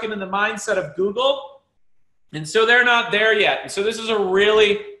stuck in the mindset of Google, and so they're not there yet. And so this is a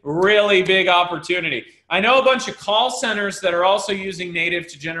really, really big opportunity. I know a bunch of call centers that are also using native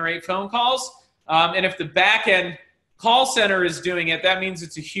to generate phone calls. And if the back-end call center is doing it, that means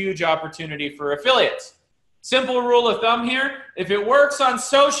it's a huge opportunity for affiliates. Simple rule of thumb here, if it works on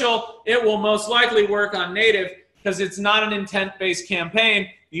social, it will most likely work on native because it's not an intent-based campaign.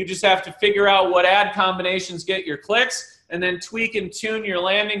 You just have to figure out what ad combinations get your clicks and then tweak and tune your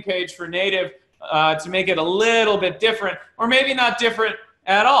landing page for native to make it a little bit different, or maybe not different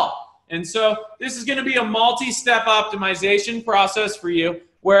at all. And so this is going to be a multi-step optimization process for you,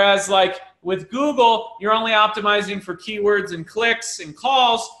 whereas like with Google, you're only optimizing for keywords and clicks and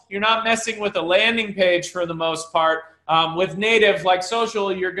calls. You're not messing with a landing page for the most part. With native, like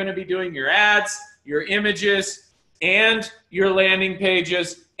social, you're going to be doing your ads, your images, and your landing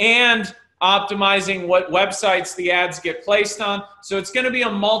pages, and optimizing what websites the ads get placed on. So it's going to be a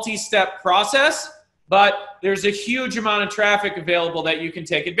multi-step process, but there's a huge amount of traffic available that you can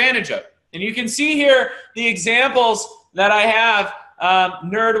take advantage of. And you can see here the examples that I have,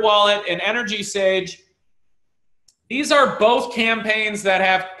 NerdWallet and Energy Sage. These are both campaigns that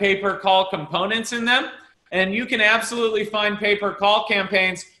have pay-per-call components in them, and you can absolutely find pay-per-call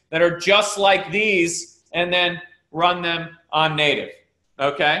campaigns that are just like these and then run them on native,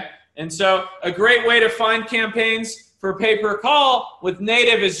 okay? And so a great way to find campaigns for pay-per-call with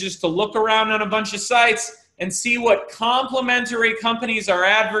native is just to look around on a bunch of sites and see what complementary companies are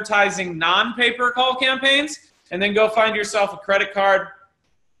advertising non-pay-per-call campaigns, and then go find yourself a credit card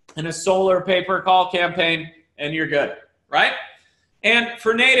and a solar pay-per-call campaign, and you're good, right? And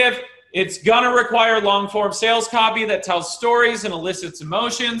for native, it's gonna require long-form sales copy that tells stories and elicits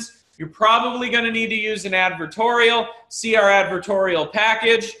emotions. You're probably gonna need to use an advertorial, see our advertorial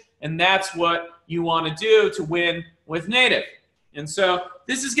package, and that's what you wanna do to win with native. And so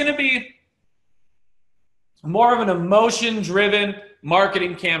this is gonna be more of an emotion-driven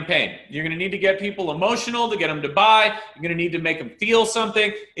marketing campaign. You're going to need to get people emotional to get them to buy. You're going to need to make them feel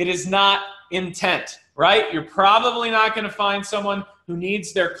something. It is not intent, right? You're probably not going to find someone who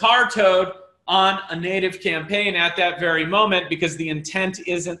needs their car towed on a native campaign at that very moment because the intent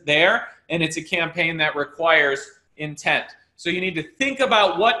isn't there, and it's a campaign that requires intent. So you need to think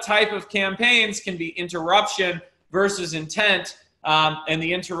about what type of campaigns can be interruption versus intent, and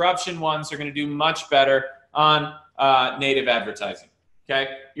the interruption ones are going to do much better on native advertising.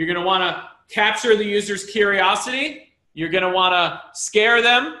 Okay, you're going to want to capture the user's curiosity. You're going to want to scare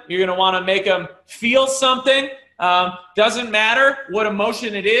them. You're going to want to make them feel something. Doesn't matter what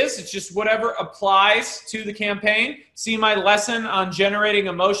emotion it is. It's just whatever applies to the campaign. See my lesson on generating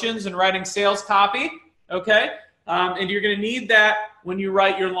emotions and writing sales copy. Okay, and you're going to need that when you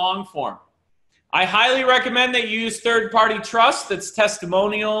write your long form. I highly recommend that you use third-party trust. That's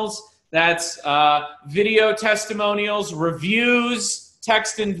testimonials. That's video testimonials, reviews,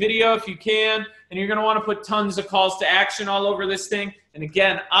 text and video if you can. And you're going to want to put tons of calls to action all over this thing. And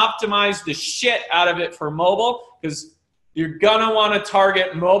again, optimize the shit out of it for mobile, because you're going to want to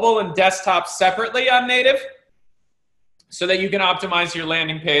target mobile and desktop separately on native so that you can optimize your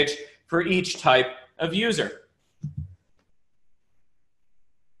landing page for each type of user.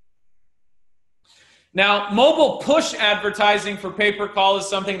 Now, mobile push advertising for pay-per-call is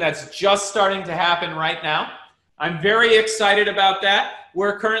something that's just starting to happen right now. I'm very excited about that.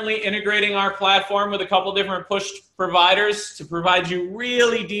 We're currently integrating our platform with a couple different push providers to provide you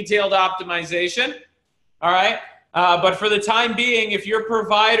really detailed optimization. All right? But for the time being, if your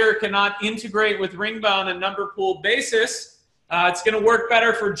provider cannot integrate with Ringba on a number pool basis, it's going to work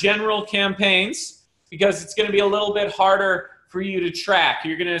better for general campaigns because it's going to be a little bit harder for you to track.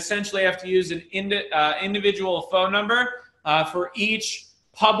 You're going to essentially have to use an individual phone number for each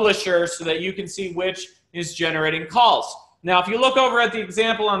publisher so that you can see which is generating calls. Now, if you look over at the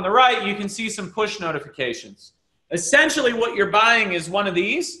example on the right, you can see some push notifications. Essentially, what you're buying is one of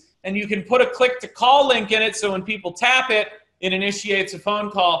these, and you can put a click-to-call link in it, so when people tap it, it initiates a phone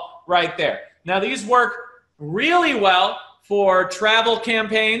call right there. Now, these work really well for travel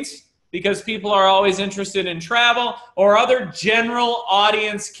campaigns because people are always interested in travel, or other general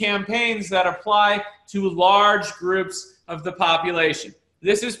audience campaigns that apply to large groups of the population.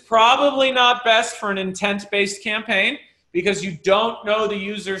 This is probably not best for an intent-based campaign because you don't know the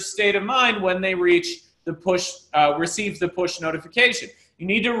user's state of mind when they receive the push notification. You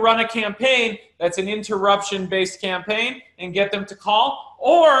need to run a campaign that's an interruption-based campaign and get them to call,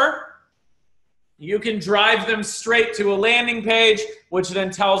 or you can drive them straight to a landing page, which then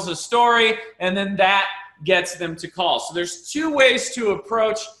tells a story, and then that gets them to call. So there's two ways to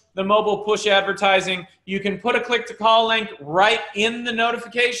approach the mobile push advertising. You can put a click-to-call link right in the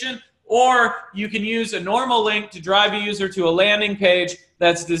notification, or you can use a normal link to drive a user to a landing page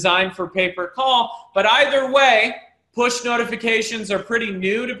that's designed for pay-per-call. But either way, push notifications are pretty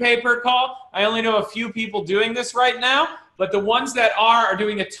new to pay-per-call. I only know a few people doing this right now, but the ones that are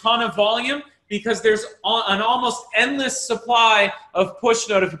doing a ton of volume because there's an almost endless supply of push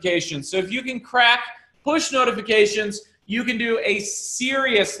notifications. So if you can crack push notifications, you can do a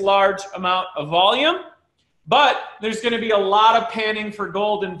serious large amount of volume, but there's going to be a lot of panning for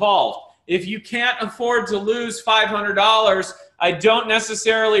gold involved. If you can't afford to lose $500, I don't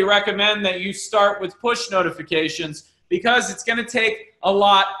necessarily recommend that you start with push notifications because it's going to take a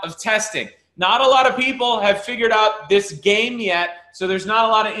lot of testing. Not a lot of people have figured out this game yet, so there's not a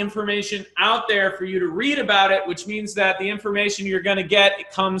lot of information out there for you to read about it, which means that the information you're going to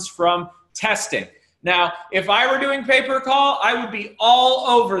get comes from testing. Now, if I were doing pay-per-call, I would be all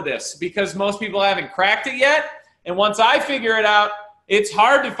over this because most people haven't cracked it yet. And once I figure it out, it's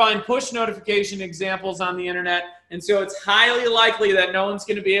hard to find push notification examples on the internet. And so it's highly likely that no one's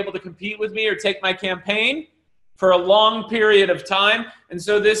going to be able to compete with me or take my campaign for a long period of time. And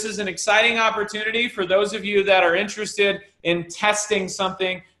so this is an exciting opportunity for those of you that are interested in testing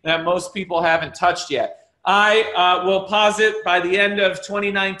something that most people haven't touched yet. I will posit by the end of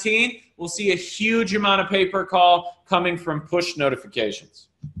 2019, we'll see a huge amount of pay-per-call coming from push notifications.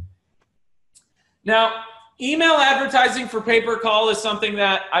 Now, email advertising for pay-per-call is something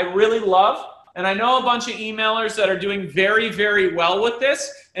that I really love. And I know a bunch of emailers that are doing very, very well with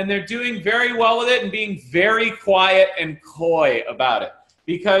this, and they're doing very well with it and being very quiet and coy about it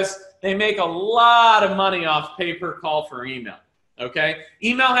because they make a lot of money off pay-per-call for email, okay?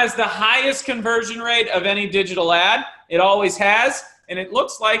 Email has the highest conversion rate of any digital ad. It always has, and it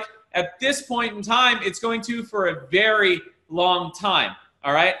looks like at this point in time, it's going to for a very long time,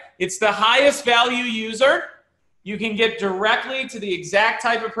 all right? It's the highest value user. You can get directly to the exact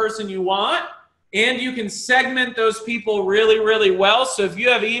type of person you want, and you can segment those people really, really well. So if you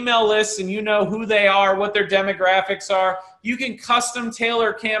have email lists and you know who they are, what their demographics are, you can custom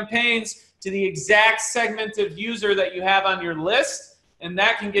tailor campaigns to the exact segmented user that you have on your list, and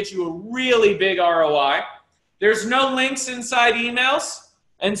that can get you a really big ROI. There's no links inside emails,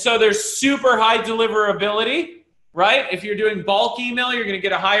 and so there's super high deliverability, right? If you're doing bulk email, you're going to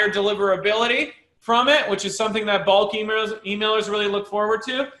get a higher deliverability from it, which is something that bulk emailers really look forward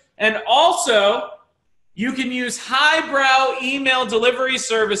to. And also, you can use highbrow email delivery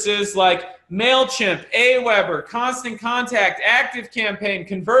services like MailChimp, Aweber, Constant Contact, ActiveCampaign,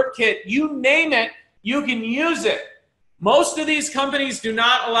 ConvertKit, you name it, you can use it. Most of these companies do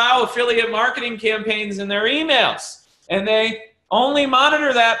not allow affiliate marketing campaigns in their emails, and they only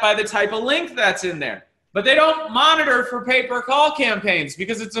monitor that by the type of link that's in there. But they don't monitor for pay-per-call campaigns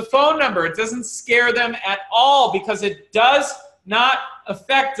because it's a phone number. It doesn't scare them at all because it does not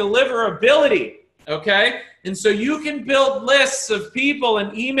affect deliverability, okay? And so you can build lists of people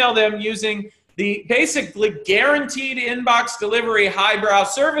and email them using the basically guaranteed inbox delivery highbrow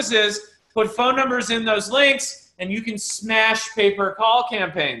services, put phone numbers in those links, and you can smash pay-per-call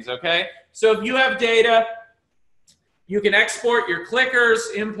campaigns, okay? So if you have data, you can export your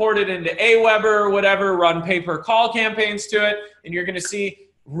clickers, import it into Aweber or whatever, run pay-per-call campaigns to it, and you're going to see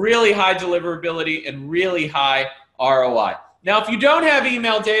really high deliverability and really high ROI. Now, if you don't have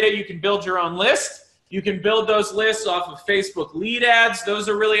email data, you can build your own list. You can build those lists off of Facebook lead ads. Those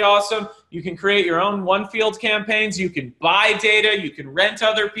are really awesome. You can create your own one-field campaigns. You can buy data. You can rent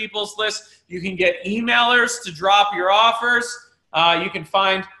other people's lists. You can get emailers to drop your offers. You can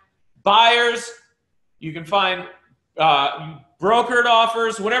find buyers. You can find brokered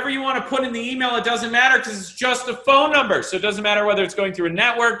offers, whatever you want to put in the email. It doesn't matter because it's just a phone number. So it doesn't matter whether it's going through a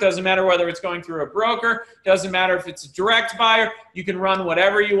network, doesn't matter whether it's going through a broker, doesn't matter if it's a direct buyer. You can run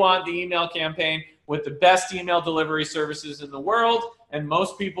whatever you want the email campaign with the best email delivery services in the world, and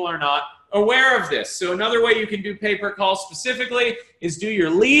most people are not aware of this. So another way you can do pay-per-call specifically is do your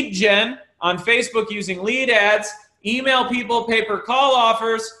lead gen on Facebook using lead ads, email people pay-per-call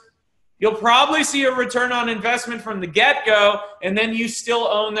offers. You'll probably see a return on investment from the get-go, and then you still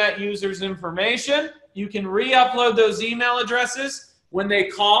own that user's information. You can re-upload those email addresses when they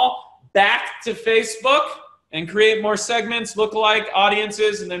call back to Facebook and create more segments, lookalike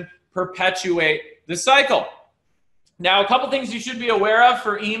audiences, and then perpetuate the cycle. Now, a couple things you should be aware of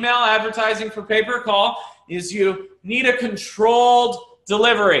for email advertising for pay-per-call is you need a controlled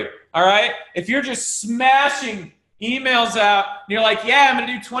delivery, all right? If you're just smashing emails out, and you're like, yeah, I'm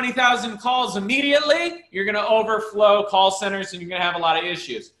gonna do 20,000 calls immediately, you're gonna overflow call centers and you're gonna have a lot of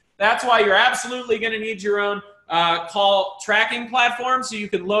issues. That's why you're absolutely gonna need your own call tracking platform so you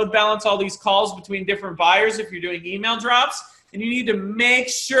can load balance all these calls between different buyers if you're doing email drops. And you need to make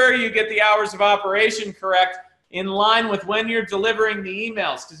sure you get the hours of operation correct in line with when you're delivering the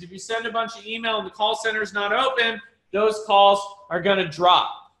emails. Because if you send a bunch of email and the call center is not open, those calls are going to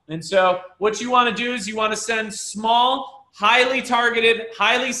drop. And so what you want to do is you want to send small, highly targeted,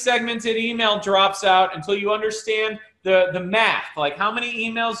 highly segmented email drops out until you understand the math, like how many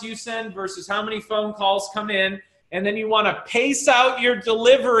emails you send versus how many phone calls come in. And then you want to pace out your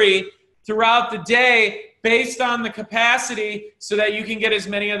delivery throughout the day based on the capacity so that you can get as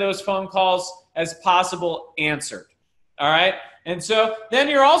many of those phone calls as possible answered. All right? And so then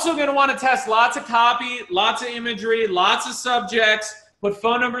you're also going to want to test lots of copy, lots of imagery, lots of subjects, put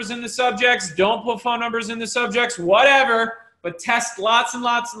phone numbers in the subjects, don't put phone numbers in the subjects, whatever, but test lots and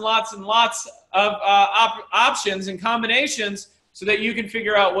lots and lots and lots of options and combinations so that you can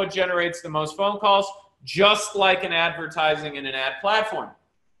figure out what generates the most phone calls, just like in advertising in an ad platform.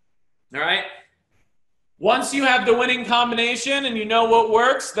 All right? Once you have the winning combination and you know what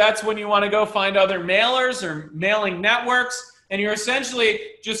works, that's when you want to go find other mailers or mailing networks. And you're essentially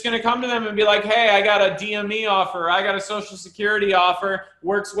just going to come to them and be like, hey, I got a DME offer. I got a Social Security offer.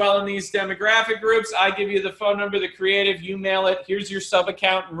 Works well in these demographic groups. I give you the phone number, the creative. You mail it. Here's your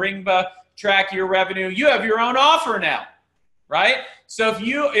sub-account in Ringba. Track your revenue. You have your own offer now, right? So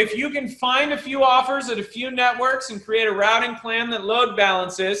if you can find a few offers at a few networks and create a routing plan that load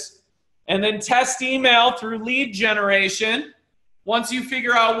balances, and then test email through lead generation. Once you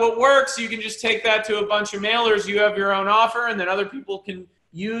figure out what works, you can just take that to a bunch of mailers. You have your own offer, and then other people can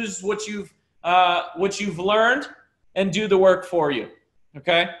use what you've learned and do the work for you.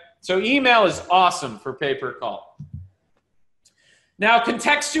 Okay? So email is awesome for pay-per-call. Now,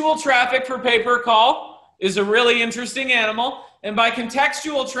 contextual traffic for pay-per-call is a really interesting animal. And by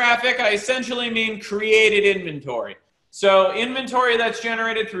contextual traffic, I essentially mean created inventory. So inventory that's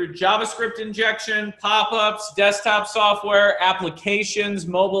generated through JavaScript injection, pop-ups, desktop software, applications,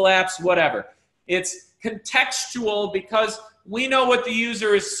 mobile apps, whatever. It's contextual because we know what the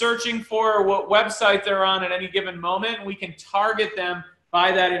user is searching for or what website they're on at any given moment, and we can target them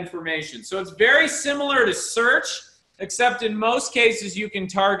by that information. So it's very similar to search, except in most cases you can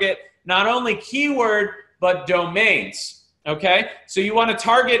target not only keyword, but domains, okay? So you want to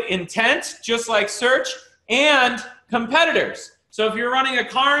target intent, just like search, and competitors. So if you're running a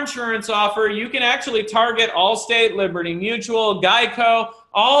car insurance offer, you can actually target Allstate, Liberty Mutual, Geico,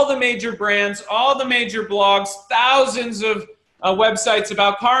 all the major brands, all the major blogs, thousands of websites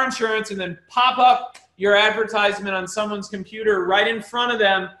about car insurance, and then pop up your advertisement on someone's computer right in front of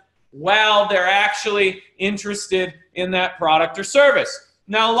them while they're actually interested in that product or service.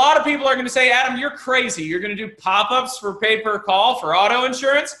 Now, a lot of people are going to say, Adam, you're crazy. You're going to do pop-ups for pay-per-call for auto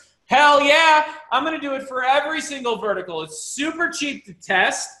insurance? Hell yeah, I'm going to do it for every single vertical. It's super cheap to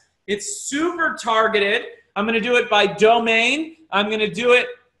test. It's super targeted. I'm going to do it by domain. I'm going to do it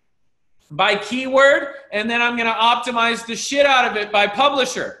by keyword. And then I'm going to optimize the shit out of it by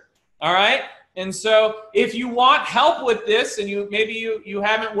publisher. All right? And so if you want help with this and maybe you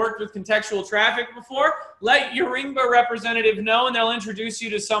haven't worked with contextual traffic before, let your Ringba representative know and they'll introduce you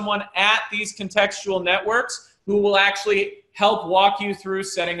to someone at these contextual networks who will actually help walk you through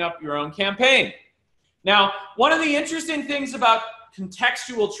setting up your own campaign. Now, one of the interesting things about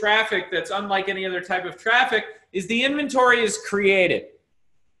contextual traffic that's unlike any other type of traffic is the inventory is created.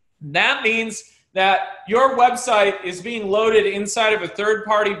 That means that your website is being loaded inside of a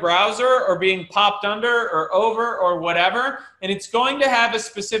third-party browser or being popped under or over or whatever, and it's going to have a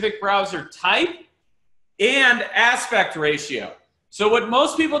specific browser type and aspect ratio. So what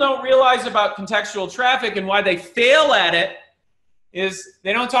most people don't realize about contextual traffic and why they fail at it is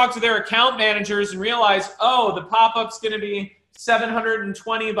they don't talk to their account managers and realize, oh, the pop-up's going to be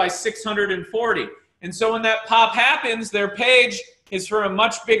 720 by 640. And so when that pop happens, their page is for a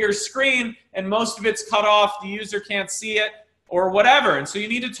much bigger screen and most of it's cut off, the user can't see it or whatever. And so you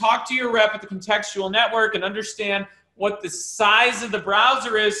need to talk to your rep at the Contextual network and understand what the size of the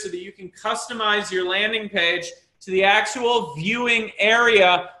browser is so that you can customize your landing page to the actual viewing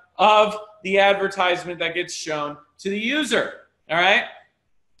area of the advertisement that gets shown to the user, all right?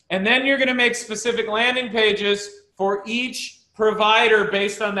 And then you're gonna make specific landing pages for each provider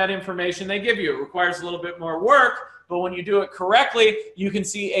based on that information they give you. It requires a little bit more work, but when you do it correctly, you can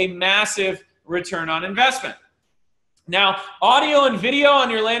see a massive return on investment. Now, audio and video on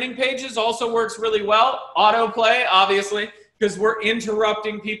your landing pages also works really well. Autoplay, obviously, because we're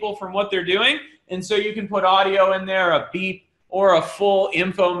interrupting people from what they're doing. And so you can put audio in there, a beep, or a full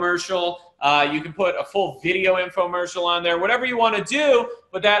infomercial. You can put a full video infomercial on there, whatever you want to do.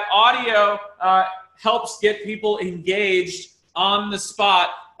 But that audio helps get people engaged on the spot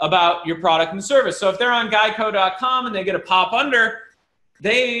about your product and service. So if they're on geico.com and they get a pop under,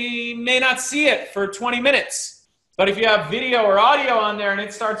 they may not see it for 20 minutes. But if you have video or audio on there and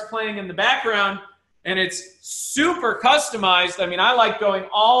it starts playing in the background and it's super customized, I mean, I like going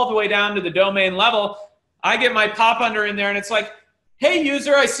all the way down to the domain level. I get my pop under in there and it's like, hey,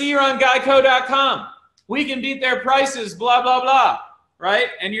 user, I see you're on geico.com. We can beat their prices, blah, blah, blah, right?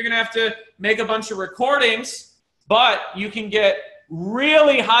 And you're going to have to make a bunch of recordings, but you can get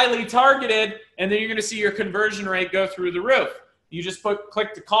really highly targeted, and then you're going to see your conversion rate go through the roof. You just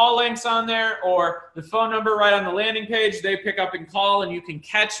click the call links on there or the phone number right on the landing page. They pick up and call, and you can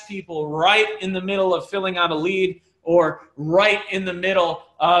catch people right in the middle of filling out a lead or right in the middle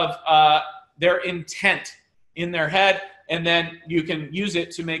of their intent in their head. And then you can use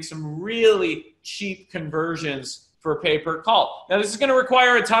it to make some really cheap conversions for pay-per-call. Now, this is going to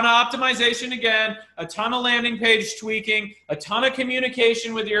require a ton of optimization again, a ton of landing page tweaking, a ton of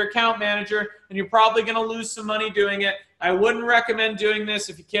communication with your account manager, and you're probably going to lose some money doing it. I wouldn't recommend doing this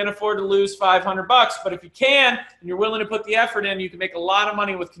if you can't afford to lose $500, but if you can and you're willing to put the effort in, you can make a lot of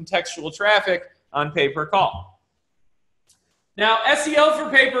money with contextual traffic on pay-per-call. Now, SEO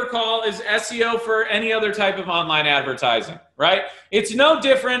for pay-per-call is SEO for any other type of online advertising, right? It's no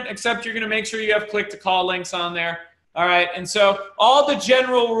different, except you're going to make sure you have click-to-call links on there. All right, and so all the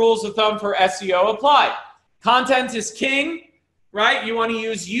general rules of thumb for SEO apply. Content is king, right? You want to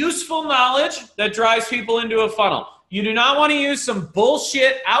use useful knowledge that drives people into a funnel. You do not want to use some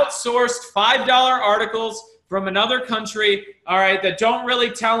bullshit outsourced $5 articles from another country, all right, that don't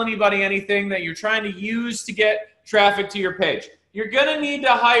really tell anybody anything that you're trying to use to get traffic to your page. You're going to need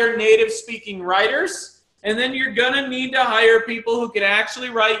to hire native speaking writers, and then you're going to need to hire people who can actually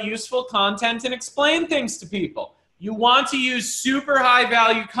write useful content and explain things to people. You want to use super high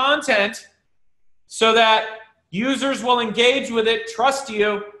value content so that users will engage with it, trust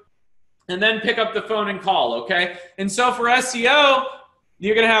you, and then pick up the phone and call, okay? And so for SEO,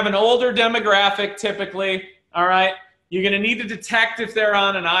 you're going to have an older demographic typically, all right? You're going to need to detect if they're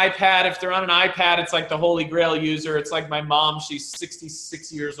on an iPad. If they're on an iPad, it's like the Holy Grail user. It's like my mom. She's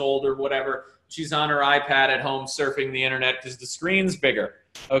 66 years old or whatever. She's on her iPad at home surfing the internet because the screen's bigger,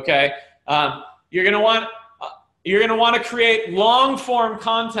 okay? You're going to want to create long-form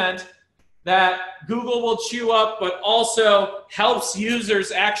content that Google will chew up, but also helps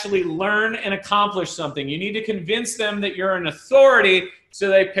users actually learn and accomplish something. You need to convince them that you're an authority so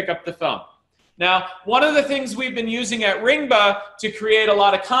they pick up the phone. Now, one of the things we've been using at Ringba to create a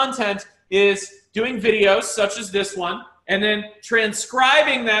lot of content is doing videos such as this one, and then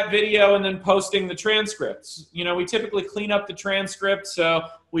transcribing that video and then posting the transcripts. You know, we typically clean up the transcript, so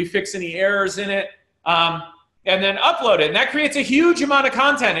we fix any errors in it, and then upload it. And that creates a huge amount of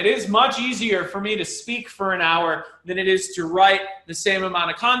content. It is much easier for me to speak for an hour than it is to write the same amount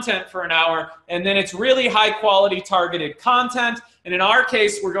of content for an hour. And then it's really high quality targeted content. And in our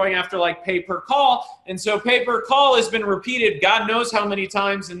case, we're going after like pay-per-call. And so pay-per-call has been repeated God knows how many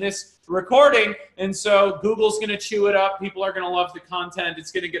times in this recording. And so Google's going to chew it up. People are going to love the content.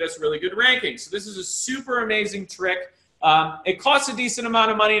 It's going to get us really good rankings. So this is a super amazing trick. It costs a decent amount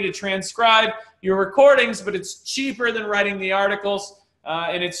of money to transcribe your recordings, but it's cheaper than writing the articles,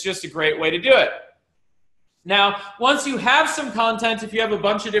 and it's just a great way to do it. Now, once you have some content, if you have a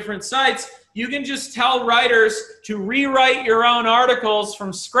bunch of different sites, you can just tell writers to rewrite your own articles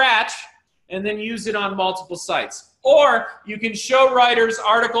from scratch and then use it on multiple sites. Or you can show writers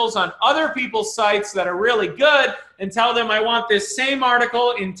articles on other people's sites that are really good and tell them, I want this same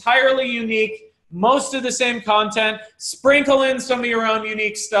article entirely unique, most of the same content, sprinkle in some of your own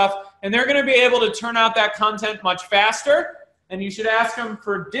unique stuff, and they're going to be able to turn out that content much faster. And you should ask them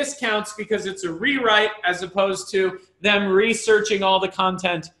for discounts because it's a rewrite as opposed to them researching all the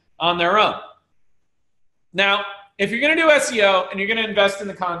content on their own. Now, if you're going to do SEO and you're going to invest in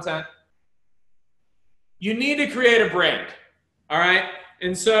the content, you need to create a brand, all right?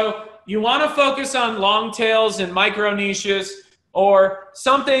 And so you want to focus on long tails and micro niches or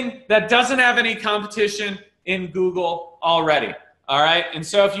something that doesn't have any competition in Google already, all right? And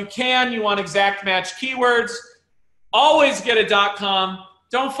so if you can, you want exact match keywords. Always get a .com.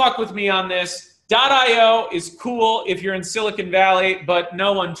 Don't fuck with me on this. .io is cool if you're in Silicon Valley, but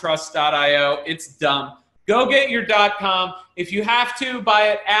no one trusts .io. It's dumb. Go get your .com. If you have to, buy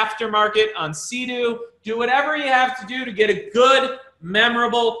it aftermarket on Sea-Doo. Do whatever you have to do to get a good,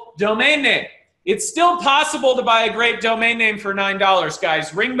 memorable domain name. It's still possible to buy a great domain name for $9,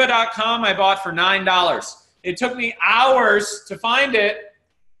 guys. Ringba.com I bought for $9. It took me hours to find it,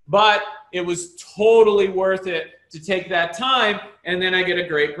 but it was totally worth it to take that time, and then I get a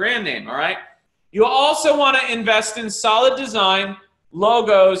great brand name, all right? You also want to invest in solid design,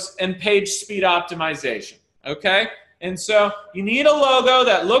 logos, and page speed optimization, okay? And so you need a logo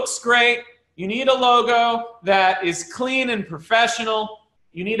that looks great. You need a logo that is clean and professional.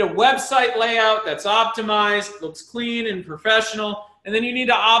 You need a website layout that's optimized, looks clean and professional, and then you need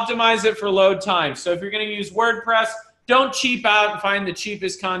to optimize it for load time. So if you're going to use WordPress, don't cheap out and find the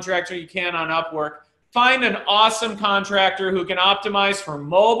cheapest contractor you can on Upwork. Find an awesome contractor who can optimize for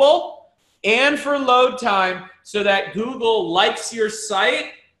mobile and for load time so that Google likes your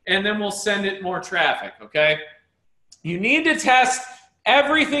site and then we'll send it more traffic, okay? You need to test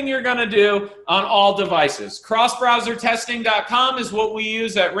everything you're going to do on all devices. Cross-browser-testing.com is what we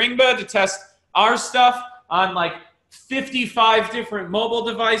use at Ringba to test our stuff on like 55 different mobile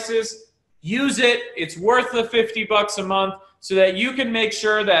devices. Use it. It's worth the $50 a month so that you can make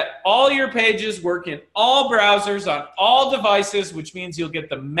sure that all your pages work in all browsers on all devices, which means you'll get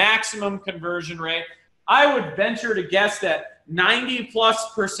the maximum conversion rate. I would venture to guess that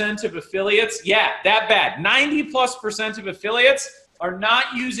 90+% of affiliates, yeah, that bad, 90+% of affiliates are not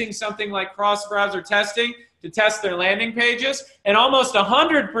using something like cross-browser testing to test their landing pages, and almost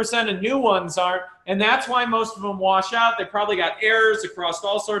 100% of new ones aren't, and that's why most of them wash out. They probably got errors across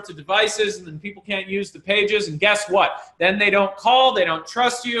all sorts of devices, and then people can't use the pages, and guess what? Then they don't call, they don't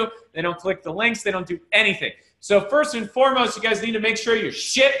trust you, they don't click the links, they don't do anything. So first and foremost, you guys need to make sure your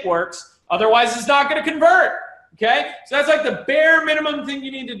shit works, otherwise it's not going to convert. Okay, so that's like the bare minimum thing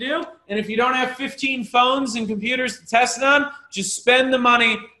you need to do. And if you don't have 15 phones and computers to test it on, just spend the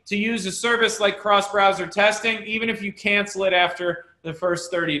money to use a service like cross-browser testing, even if you cancel it after the first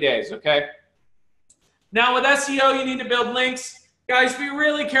 30 days, okay? Now with SEO, you need to build links. Guys, be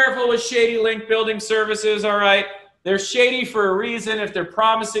really careful with shady link building services, all right? They're shady for a reason. If they're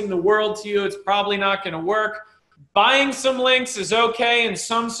promising the world to you, it's probably not going to work. Buying some links is okay in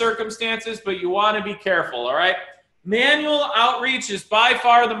some circumstances, but you want to be careful, all right? Manual outreach is by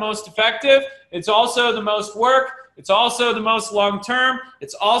far the most effective. It's also the most work. It's also the most long-term.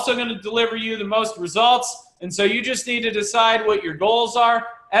 It's also going to deliver you the most results. And so you just need to decide what your goals are.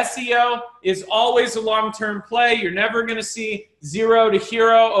 SEO is always a long-term play. You're never going to see 0 to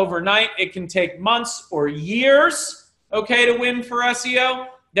hero overnight. It can take months or years, okay, to win for SEO.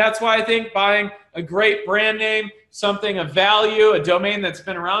 That's why I think buying a great brand name, something of value, a domain that's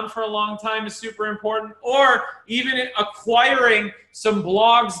been around for a long time is super important, or even acquiring some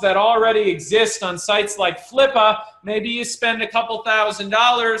blogs that already exist on sites like Flippa. Maybe you spend a couple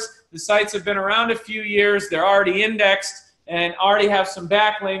 $1,000. The sites have been around a few years. They're already indexed and already have some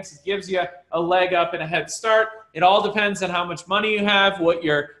backlinks. It gives you a leg up and a head start. It all depends on how much money you have, what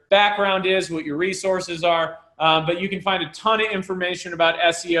your background is, what your resources are. But you can find a ton of information about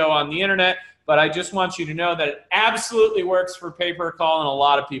SEO on the internet. But I just want you to know that it absolutely works for pay-per-call, and a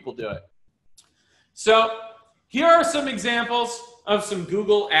lot of people do it. So here are some examples of some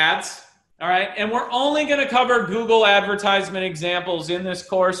Google ads, all right? And we're only going to cover Google advertisement examples in this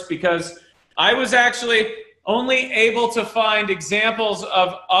course because I was actually only able to find examples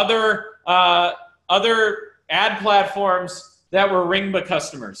of other ad platforms that were Ringba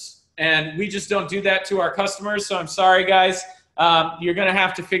customers. And we just don't do that to our customers, so I'm sorry, guys. You're going to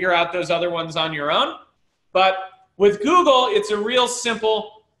have to figure out those other ones on your own. But with Google, it's a real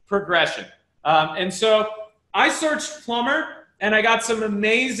simple progression. And so I searched plumber, and I got some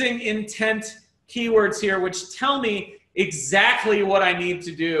amazing intent keywords here, which tell me exactly what I need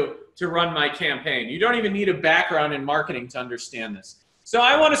to do to run my campaign. You don't even need a background in marketing to understand this. So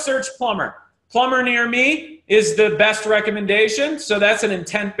I want to search plumber. Plumber near me is the best recommendation. So that's an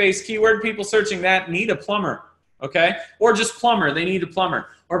intent-based keyword. People searching that need a plumber. Okay? Or just plumber, they need a plumber.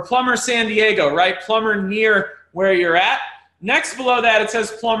 Or plumber San Diego, right? Plumber near where you're at. Next below that, it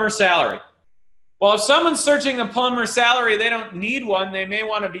says plumber salary. Well, if someone's searching a plumber salary, they don't need one. They may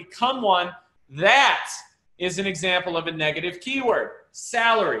want to become one. That is an example of a negative keyword.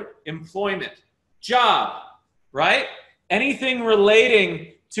 Salary, employment, job, right? Anything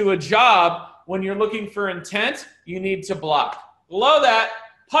relating to a job, when you're looking for intent, you need to block. Below that,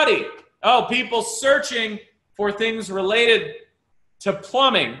 putty. Oh, people searching for things related to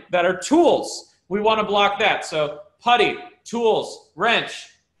plumbing that are tools. We want to block that. So putty, tools, wrench,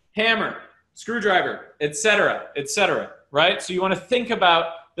 hammer, screwdriver, etc., right? So you want to think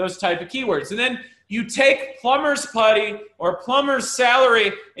about those type of keywords. And then you take plumber's putty or plumber's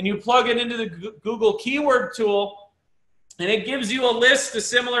salary and you plug it into the Google keyword tool, and it gives you a list of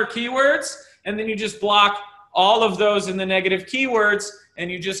similar keywords, and then you just block all of those in the negative keywords,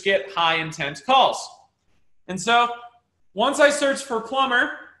 and you just get high intent calls. And so once I searched for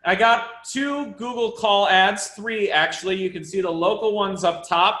plumber, I got 2 Google call ads, 3 actually. You can see the local ones up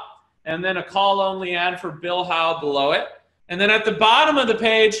top, and then a call only ad for Bill Howe below it. And then at the bottom of the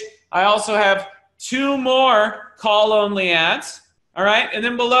page, I also have 2 more call only ads. All right. And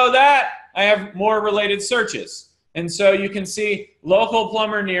then below that, I have more related searches. And so you can see local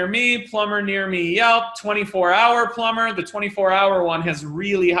plumber near me Yelp, 24-hour plumber. The 24-hour one has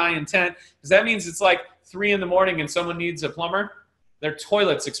really high intent, because that means it's like 3 in the morning and someone needs a plumber. Their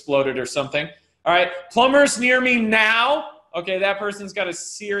toilets exploded or something. All right, plumbers near me now. Okay, that person's got a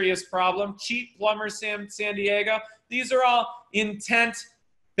serious problem. Cheap plumbers, San Diego. These are all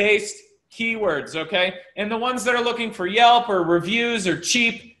intent-based keywords, okay? And the ones that are looking for Yelp or reviews or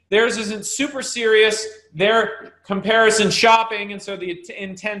cheap, theirs isn't super serious. They're comparison shopping, and so the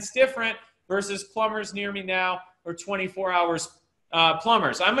intent's different versus plumbers near me now or 24 hours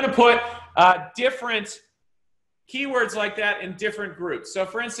plumbers. I'm going to put different keywords like that in different groups. So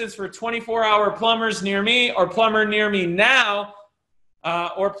for instance, for 24-hour plumbers near me or plumber near me now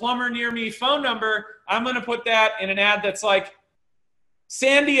or plumber near me phone number, I'm going to put that in an ad that's like,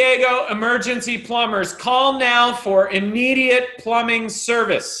 San Diego emergency plumbers, call now for immediate plumbing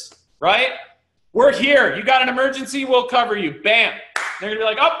service, right? We're here. You got an emergency, we'll cover you. Bam. They're going to be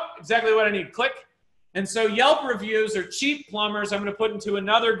like, oh, exactly what I need. Click. And so Yelp reviews or cheap plumbers, I'm going to put into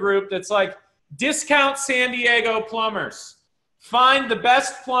another group that's like, discount San Diego plumbers. Find the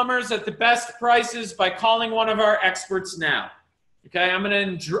best plumbers at the best prices by calling one of our experts now. Okay, I'm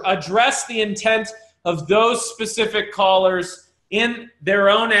going to address the intent of those specific callers in their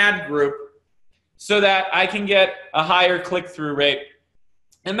own ad group so that I can get a higher click-through rate.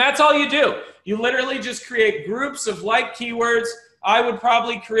 And that's all you do. You literally just create groups of like keywords. I would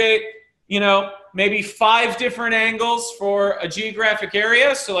probably create, maybe 5 different angles for a geographic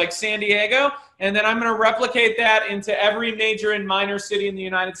area, so like San Diego, and then I'm going to replicate that into every major and minor city in the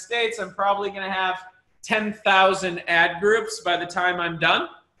United States. I'm probably going to have 10,000 ad groups by the time I'm done.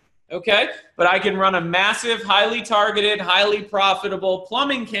 Okay, but I can run a massive, highly targeted, highly profitable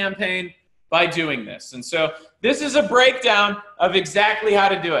plumbing campaign by doing this. And so this is a breakdown of exactly how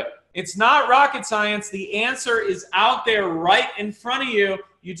to do it. It's not rocket science. The answer is out there right in front of you.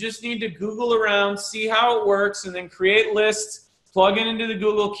 You just need to Google around, see how it works, and then create lists, plug it into the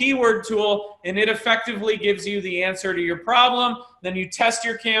Google keyword tool, and it effectively gives you the answer to your problem. Then you test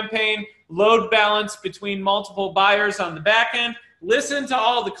your campaign, load balance between multiple buyers on the back end, listen to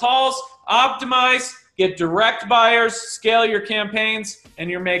all the calls, optimize, get direct buyers, scale your campaigns, and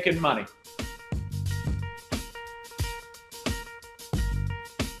you're making money.